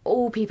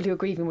 all people who are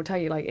grieving will tell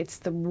you, like, it's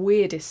the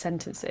weirdest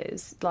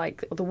sentences,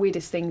 like, or the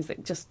weirdest things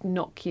that just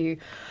knock you.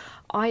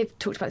 I've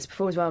talked about this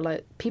before as well,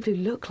 like, people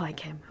who look like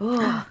him.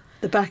 Oh,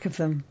 the back of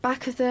them.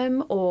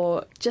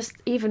 Or just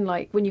even,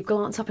 like, when you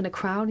glance up in a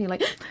crowd and you're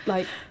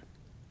like...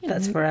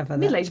 That's forever.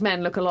 Middle-aged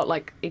men look a lot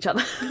like each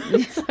other.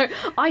 So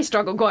I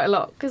struggle quite a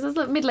lot because there's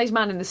a middle-aged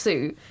man in the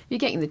suit. You're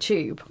getting the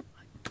tube.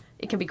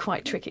 It can be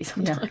quite tricky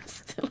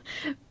sometimes.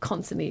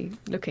 Constantly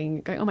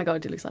looking, going, oh my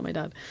God, it looks like my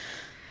dad.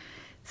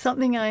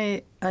 Something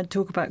I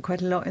talk about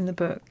quite a lot in the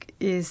book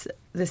is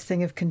this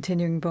thing of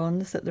continuing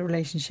bonds, that the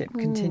relationship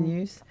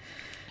continues.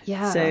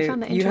 Yeah, so I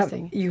found that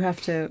interesting. You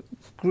have to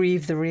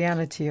grieve the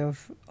reality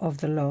of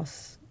the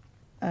loss,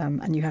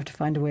 and you have to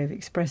find a way of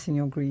expressing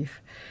your grief.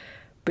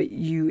 But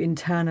you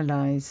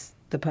internalise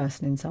the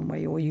person in some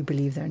way, or you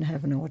believe they're in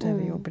heaven, or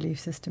whatever your belief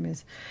system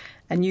is.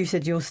 And you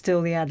said you're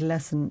still the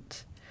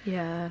adolescent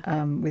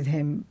with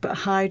him. But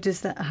how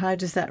does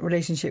that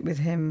relationship with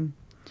him?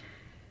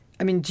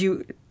 I mean,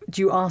 do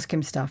you ask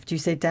him stuff? Do you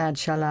say, "Dad,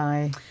 shall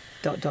I?" ...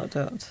 No,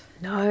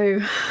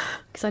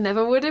 because I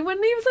never would have when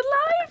he was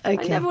alive.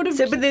 Okay. I never would have.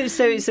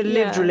 So it's a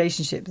lived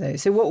relationship, though.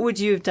 So what would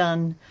you have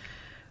done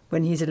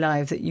when he's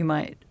alive that you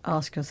might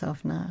ask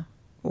yourself now,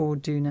 or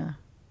do now?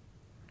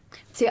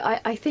 See,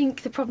 I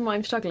think the problem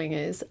I'm struggling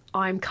is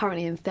I'm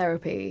currently in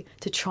therapy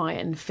to try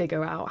and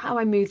figure out how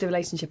I move the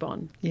relationship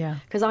on. Yeah.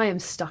 Because I am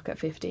stuck at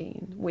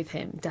 15 with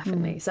him,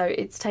 definitely. So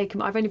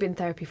I've only been in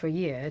therapy for a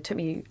year. It took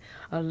me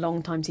a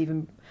long time to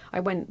even... I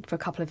went for a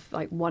couple of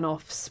like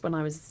one-offs when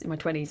I was in my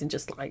 20s and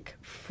just like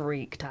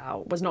freaked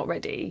out, was not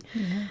ready.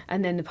 Mm-hmm.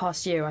 And then the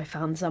past year I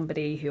found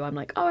somebody who I'm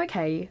like, oh,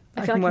 okay.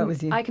 I can work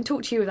with you. I can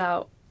talk to you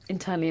without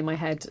internally in my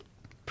head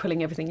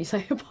pulling everything you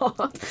say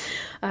apart.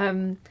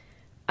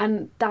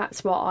 And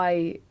that's what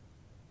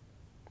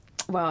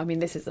well, I mean,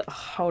 this is a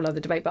whole other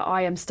debate, but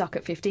I am stuck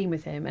at 15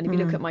 with him. And if you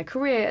look at my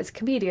career as a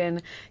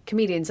comedian,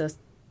 comedians are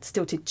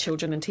still to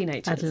children and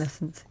teenagers.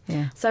 Adolescents,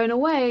 yeah. So in a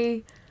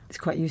way... It's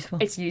quite useful.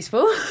 It's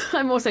useful.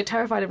 I'm also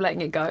terrified of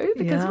letting it go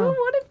because, well,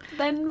 what if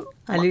then...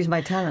 I lose my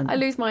talent. I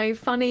lose my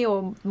funny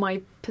or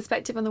my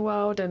perspective on the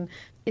world. And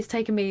it's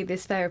taken me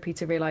this therapy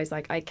to realise,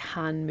 like, I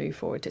can move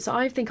forward. So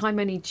I think I'm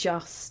only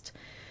just...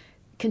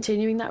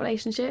 continuing that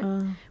relationship,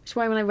 which is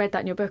why when I read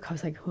that in your book I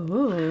was like, oh,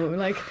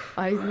 like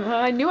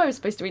I knew I was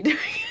supposed to be doing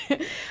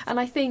it. And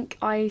I think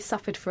I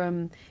suffered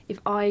from, if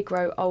I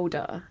grow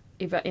older,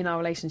 if in our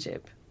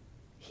relationship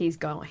he's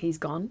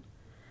gone,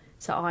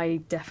 so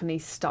I definitely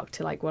stuck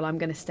to like, well, I'm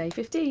going to stay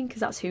 15 because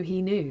that's who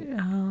he knew.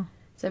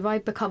 So if I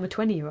become a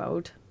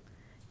 20-year-old,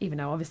 even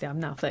though obviously I'm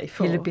now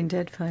 34, he'll have been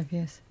dead 5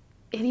 years,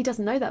 and he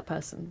doesn't know that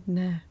person.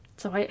 No.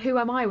 So who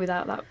am I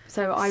without that?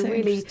 So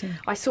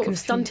I sort of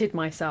stunted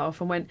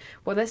myself and went,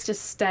 well, let's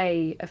just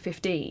stay at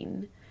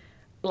 15,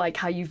 like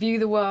how you view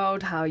the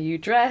world, how you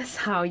dress,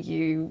 how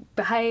you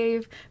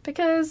behave,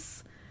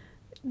 because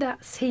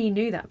he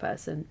knew that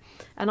person.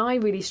 And I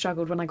really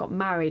struggled when I got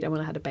married and when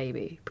I had a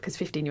baby, because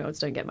 15-year-olds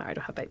don't get married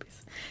or have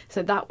babies.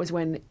 So that was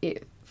when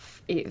it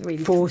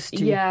really... forced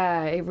you.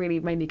 Yeah, it really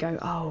made me go,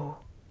 oh,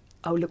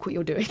 look what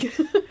you're doing.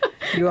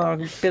 You are a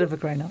bit of a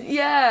grown-up.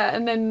 Yeah,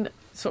 and then...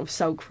 sort of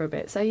sulk for a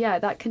bit. So yeah,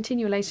 that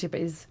continual relationship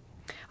is,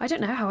 I don't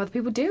know how other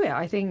people do it.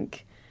 I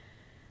think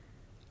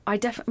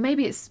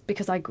maybe it's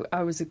because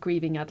I was a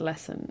grieving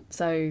adolescent.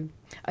 So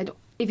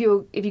if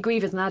you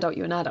grieve as an adult,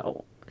 you're an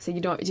adult. So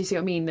do you see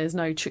what I mean? There's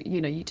no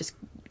you just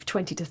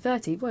 20 to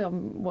 30. Well,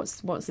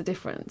 what's the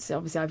difference?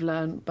 Obviously I've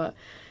learned, but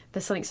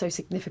there's something so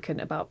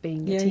significant about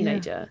being a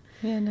teenager.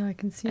 Yeah, no, I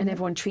can see. And that.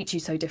 Everyone treats you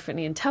so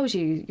differently and tells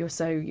you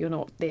you're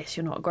not this,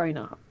 you're not a grown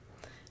up.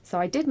 So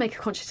I did make a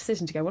conscious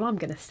decision to go, well, I'm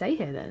going to stay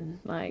here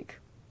then. Like,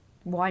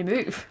 why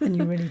move? And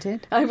you really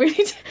did. I really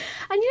did.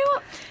 And you know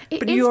what?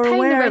 But you're paying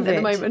aware the rent of it. at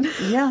the moment.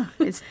 Yeah,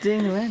 it's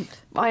doing the rent.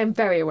 I am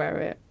very aware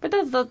of it. But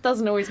that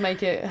doesn't always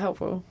make it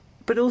helpful.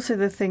 But also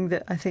the thing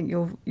that I think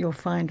you'll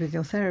find with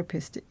your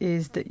therapist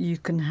is that you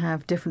can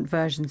have different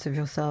versions of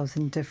yourself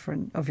in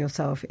different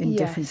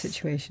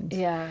situations.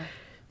 Yeah.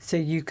 So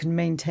you can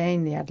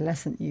maintain the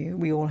adolescent you.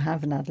 We all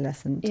have an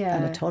adolescent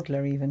and a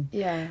toddler even.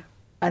 Yeah.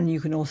 And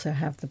you can also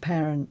have the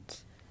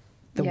parent,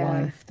 the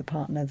wife, the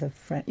partner, the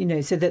friend,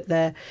 so that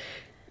they're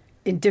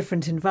in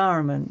different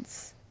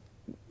environments,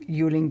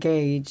 you'll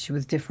engage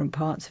with different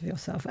parts of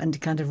yourself and to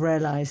kind of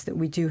realise that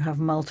we do have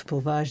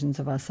multiple versions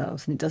of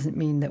ourselves. And it doesn't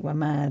mean that we're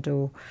mad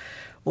or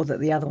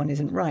that the other one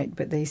isn't right,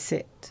 but they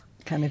sit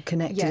kind of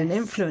connected and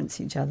influence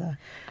each other.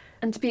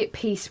 And to be at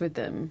peace with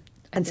them.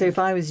 And so if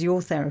I was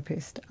your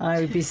therapist,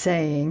 I would be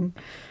saying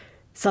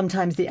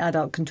sometimes the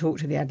adult can talk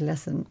to the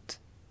adolescent,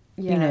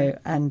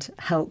 and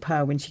help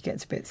her when she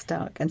gets a bit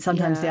stuck. And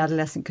sometimes the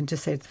adolescent can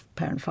just say to the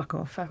parent, fuck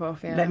off. Fuck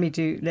off, yeah. Let me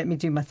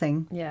do my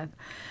thing. Yeah.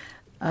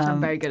 I'm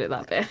very good at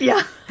that bit.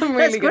 Yeah. I'm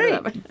really good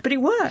at that bit. But it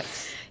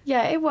works.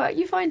 Yeah, it works.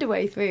 You find a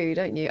way through,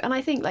 don't you? And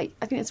I think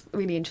it's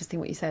really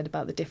interesting what you said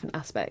about the different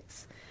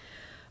aspects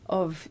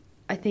of,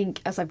 I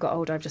think as I've got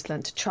older, I've just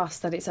learned to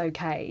trust that it's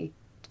okay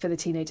for the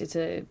teenager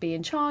to be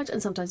in charge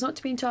and sometimes not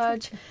to be in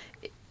charge.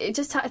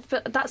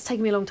 But that's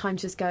taken me a long time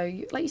to just go,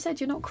 like you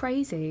said, you're not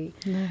crazy.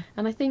 No.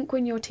 And I think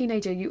when you're a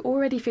teenager, you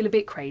already feel a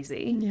bit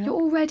crazy. Yeah. You're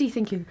already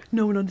thinking,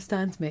 no one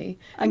understands me.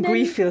 And then,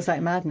 grief feels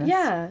like madness.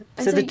 Yeah.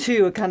 So the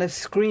two are kind of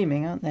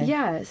screaming, aren't they?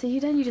 Yeah. So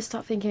you just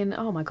start thinking,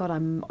 oh my God,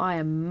 I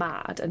am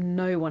mad and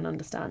no one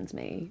understands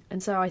me.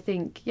 And so I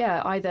think,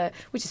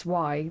 which is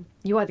why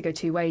you either go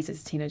two ways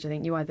as a teenager. I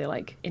think you either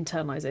like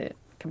internalise it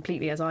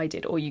completely as I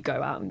did, or you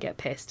go out and get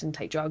pissed and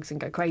take drugs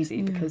and go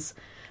crazy because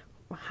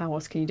how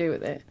else can you do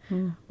with it?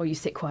 Or you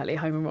sit quietly at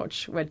home and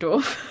watch Red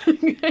Dwarf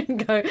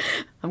and go,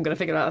 I'm going to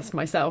figure out this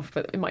myself,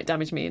 but it might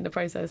damage me in the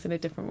process in a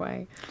different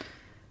way.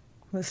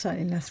 Well, it's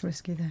slightly less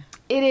risky there.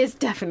 It is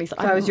definitely. If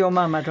I was your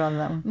mum, I'd rather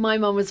that one. My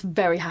mum was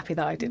very happy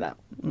that I did that.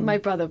 My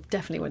brother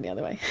definitely went the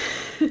other way.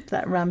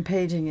 That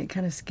rampaging, it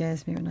kind of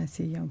scares me when I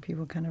see young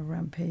people kind of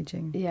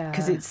rampaging. Yeah.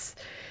 Because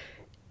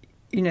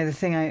you know, the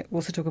thing I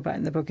also talk about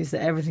in the book is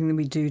that everything that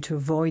we do to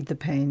avoid the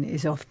pain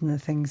is often the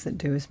things that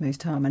do us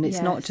most harm. And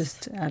it's not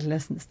just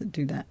adolescents that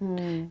do that.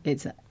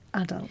 It's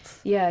adults.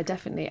 Yeah,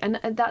 definitely. And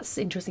that's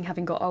interesting,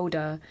 having got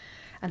older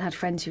and had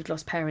friends who'd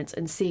lost parents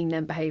and seeing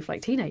them behave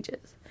like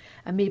teenagers.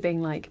 And me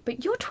being like,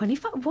 but you're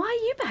 25, why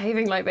are you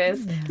behaving like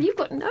this? Yeah. You've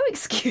got no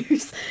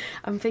excuse.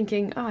 I'm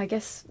thinking, I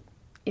guess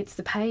it's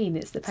the pain.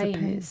 It's the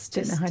pain. It's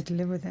just, don't know how to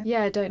live with it.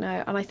 Yeah, I don't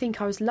know. And I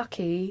think I was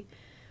lucky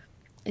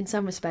in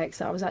some respects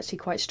that I was actually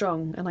quite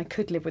strong and I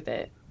could live with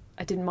it.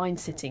 I didn't mind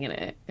sitting in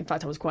it. In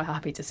fact, I was quite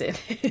happy to sit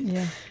in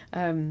it.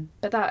 Yeah.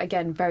 But that,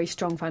 again, very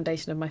strong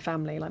foundation of my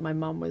family. Like, my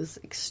mum was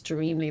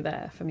extremely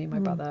there for me and my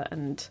brother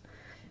and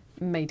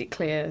made it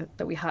clear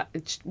that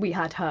we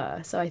had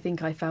her. So I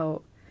think I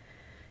felt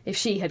if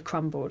she had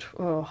crumbled,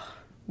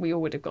 we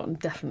all would have gone,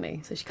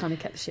 definitely. So she kind of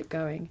kept the ship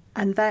going.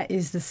 And that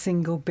is the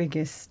single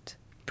biggest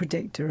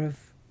predictor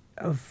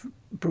of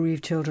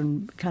bereaved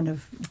children kind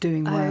of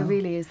doing well. Oh,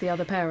 really, is the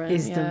other parent.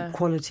 Is the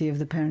quality of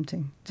the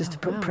parenting, just to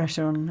put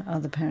pressure on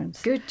other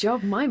parents. Good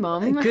job, my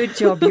mum. Good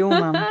job, your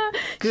mum.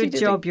 Good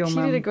job, your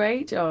mum. She did a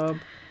great job.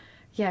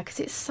 Yeah, because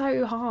it's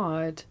so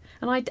hard.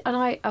 And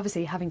I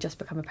obviously, having just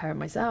become a parent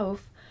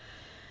myself,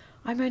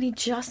 I'm only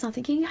just now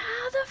thinking,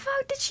 how the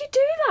fuck did she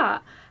do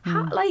that?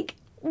 How, like,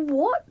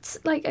 what?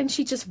 Like, and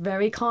she just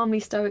very calmly,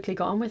 stoically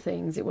got on with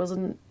things. It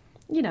wasn't,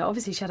 you know,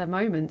 obviously she had her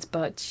moments,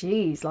 but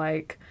geez,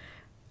 like,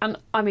 and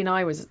I mean,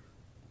 I was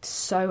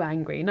so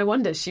angry. No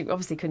wonder she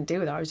obviously couldn't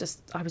deal with it.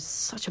 I was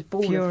such a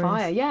ball of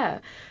fire. Yeah.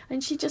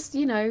 And she just,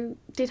 you know,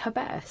 did her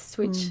best,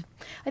 which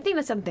I think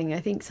that's something, I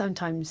think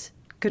sometimes.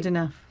 Good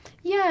enough.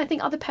 Yeah, I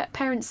think other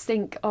parents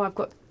think,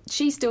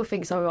 she still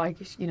thinks, I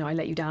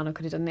let you down, I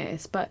could have done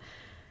this. But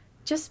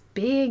just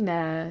being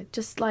there,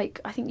 just like,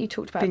 I think you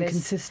talked about being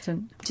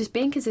consistent. Just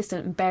being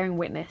consistent and bearing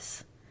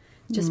witness.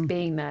 Just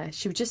being there.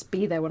 She would just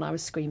be there when I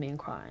was screaming and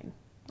crying.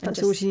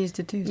 That's all she needs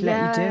to do, is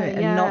let you do it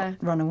and not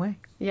run away.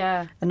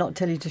 Yeah. And not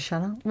tell you to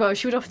shut up. Well,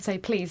 she would often say,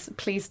 please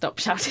stop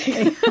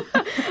shouting. And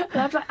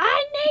I'd be like,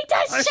 I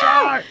need to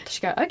shout!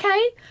 She'd go,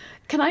 okay,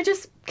 can I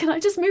just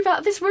move out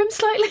of this room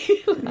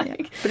slightly?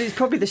 But it's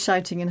probably the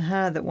shouting in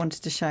her that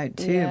wanted to shout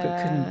too,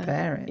 but couldn't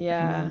bear it.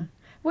 Yeah.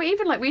 Well,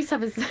 even like we used to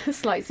have a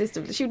slight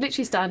system. She would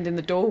literally stand in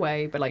the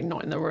doorway, but like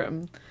not in the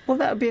room. Well,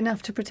 that would be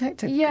enough to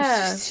protect her.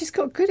 Yeah. She's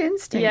got good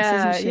instincts,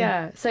 isn't she?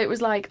 Yeah. So it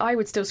was like I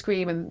would still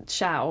scream and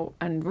shout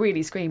and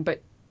really scream,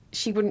 but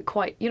she wouldn't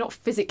quite, you're not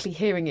physically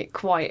hearing it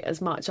quite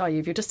as much, are you?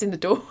 If you're just in the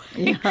doorway.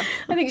 Yeah.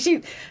 I think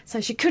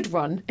she could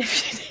run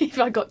if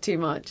I got too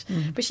much.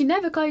 But she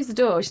never closed the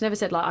door. She never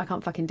said like, I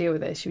can't fucking deal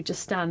with this. She would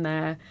just stand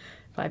there.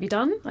 Like, have you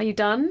done? Are you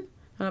done?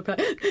 And I'd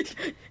be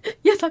like,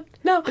 yes,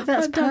 no. But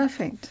that's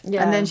perfect.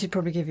 Yeah. And then she'd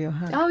probably give you a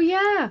hug. Oh,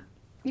 yeah.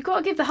 You've got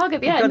to give the hug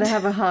at the end. You've got to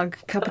have a hug,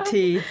 cup of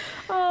tea,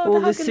 all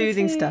the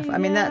soothing stuff. I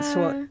mean, that's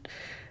what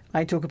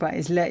I talk about,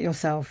 is let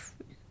yourself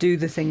do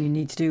the thing you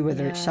need to do,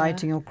 whether it's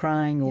shouting or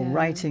crying or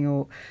writing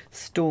or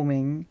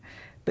storming,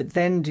 but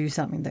then do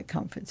something that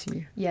comforts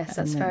you. Yes,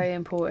 that's very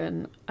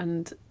important.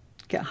 And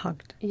get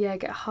hugged. Yeah,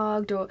 get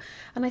hugged.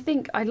 And I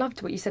think I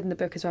loved what you said in the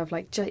book as well, of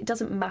like, it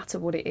doesn't matter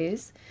what it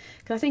is.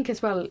 Because I think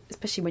as well,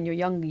 especially when you're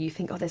younger, you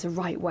think, there's a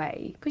right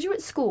way. Because you're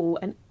at school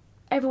and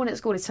everyone at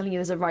school is telling you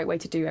there's a right way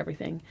to do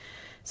everything.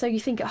 So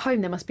you think at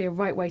home there must be a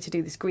right way to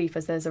do this grief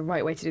as there's a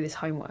right way to do this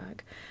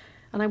homework.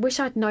 And I wish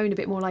I'd known a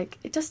bit more, like,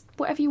 just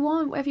whatever you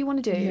want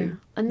to do. Yeah,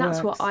 and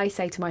that's what I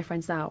say to my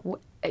friends now.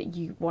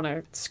 You want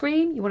to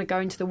scream, you want to go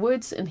into the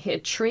woods and hit a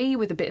tree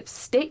with a bit of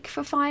stick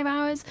for 5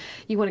 hours,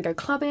 you want to go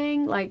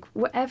clubbing, like,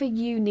 whatever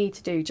you need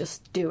to do,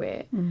 just do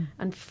it.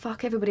 And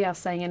fuck everybody else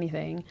saying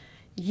anything.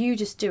 You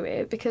just do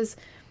it, because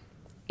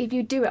if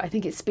you do it, I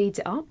think it speeds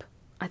it up.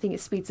 I think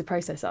it speeds the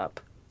process up,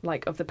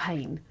 like, of the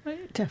pain.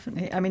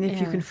 Definitely. I mean, if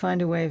you can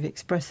find a way of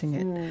expressing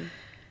it.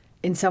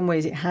 In some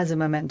ways, it has a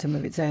momentum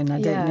of its own.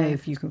 I don't know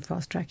if you can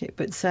fast track it,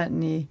 but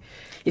certainly,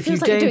 if you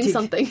like don't, you're doing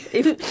something.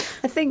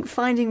 I think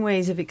finding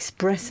ways of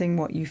expressing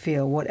what you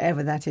feel,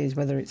 whatever that is,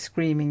 whether it's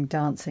screaming,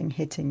 dancing,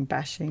 hitting,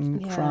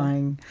 bashing,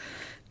 crying,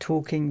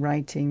 talking,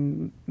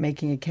 writing,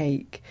 making a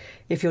cake.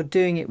 If you're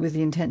doing it with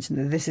the intention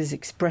that this is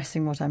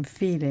expressing what I'm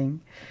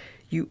feeling,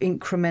 you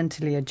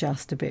incrementally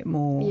adjust a bit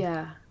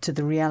more to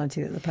the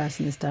reality that the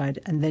person has died,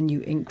 and then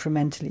you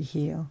incrementally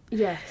heal.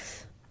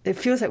 Yes. It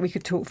feels like we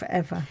could talk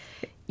forever.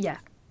 Yeah.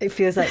 It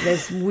feels like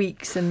there's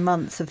weeks and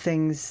months of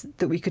things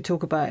that we could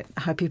talk about,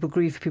 how people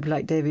grieve for people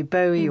like David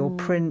Bowie or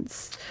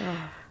Prince.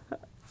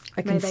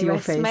 I can see your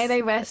face. May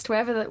they rest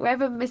wherever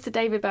Mr.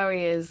 David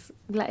Bowie is.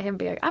 Let him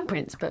be. And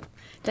Prince, but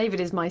David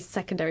is my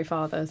secondary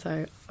father,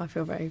 so I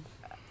feel very...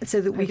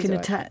 So that we can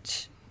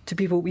attach to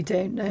people we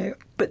don't know.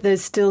 But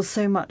there's still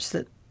so much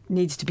that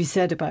needs to be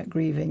said about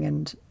grieving,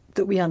 and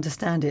that we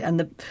understand it.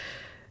 And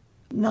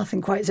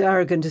nothing quite so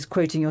arrogant as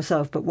quoting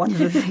yourself, but one of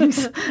the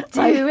things...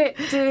 do it.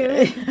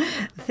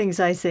 The things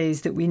I say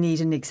is that we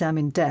need an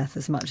examined death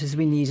as much as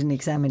we need an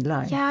examined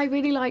life. Yeah, I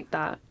really like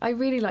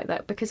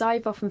that. Because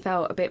I've often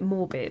felt a bit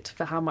morbid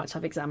for how much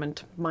I've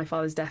examined my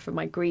father's death and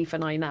my grief,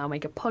 and I now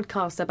make a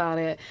podcast about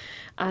it.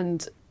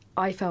 And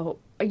I felt...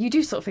 You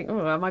do sort of think,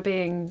 am I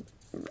being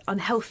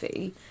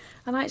unhealthy.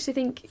 And I actually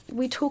think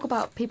we talk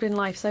about people in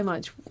life so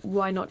much.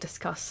 Why not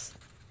discuss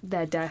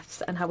their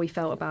deaths and how we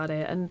felt about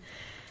it? And,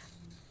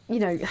 you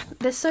know,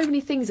 there's so many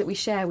things that we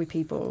share with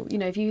people. You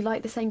know, if you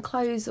like the same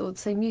clothes or the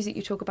same music,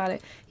 you talk about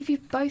it. If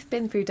you've both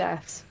been through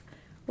deaths,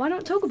 why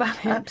not talk about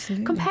it?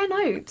 Absolutely. Compare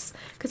notes.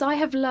 Because I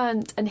have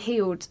learnt and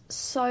healed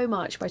so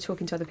much by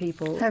talking to other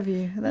people. Have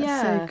you?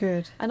 That's so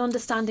good. And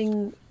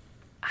understanding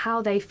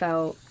how they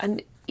felt.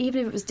 And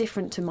even if it was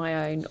different to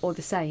my own or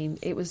the same,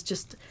 it was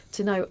just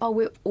to know, oh,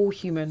 we're all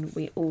human.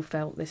 We all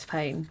felt this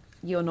pain.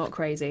 You're not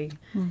crazy.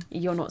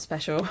 You're not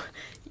special.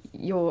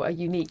 You're a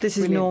unique... This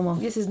is normal.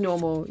 This is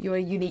normal. You're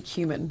a unique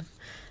human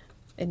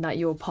in that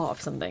you're part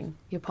of something.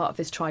 You're part of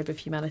this tribe of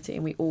humanity,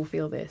 and we all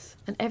feel this.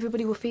 And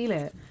everybody will feel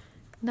it.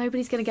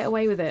 Nobody's going to get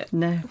away with it.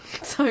 No.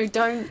 So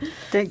don't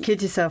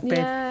kid yourself, babe.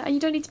 Yeah, and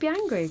you don't need to be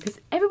angry because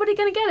everybody's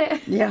going to get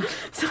it. Yeah.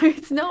 So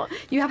it's not...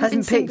 You haven't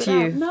Hasn't been picked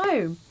singled you. out.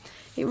 No.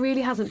 It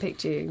really hasn't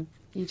picked you.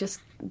 You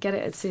just get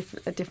it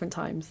at different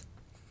times.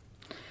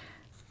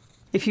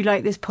 If you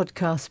like this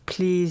podcast,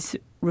 please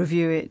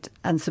review it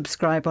and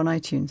subscribe on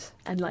iTunes.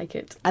 And like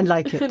it. And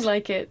like it. And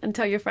like it. And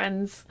tell your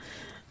friends.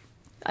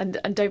 And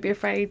don't be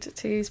afraid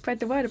to spread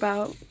the word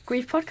about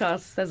grief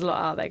podcasts. There's a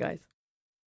lot out there, guys.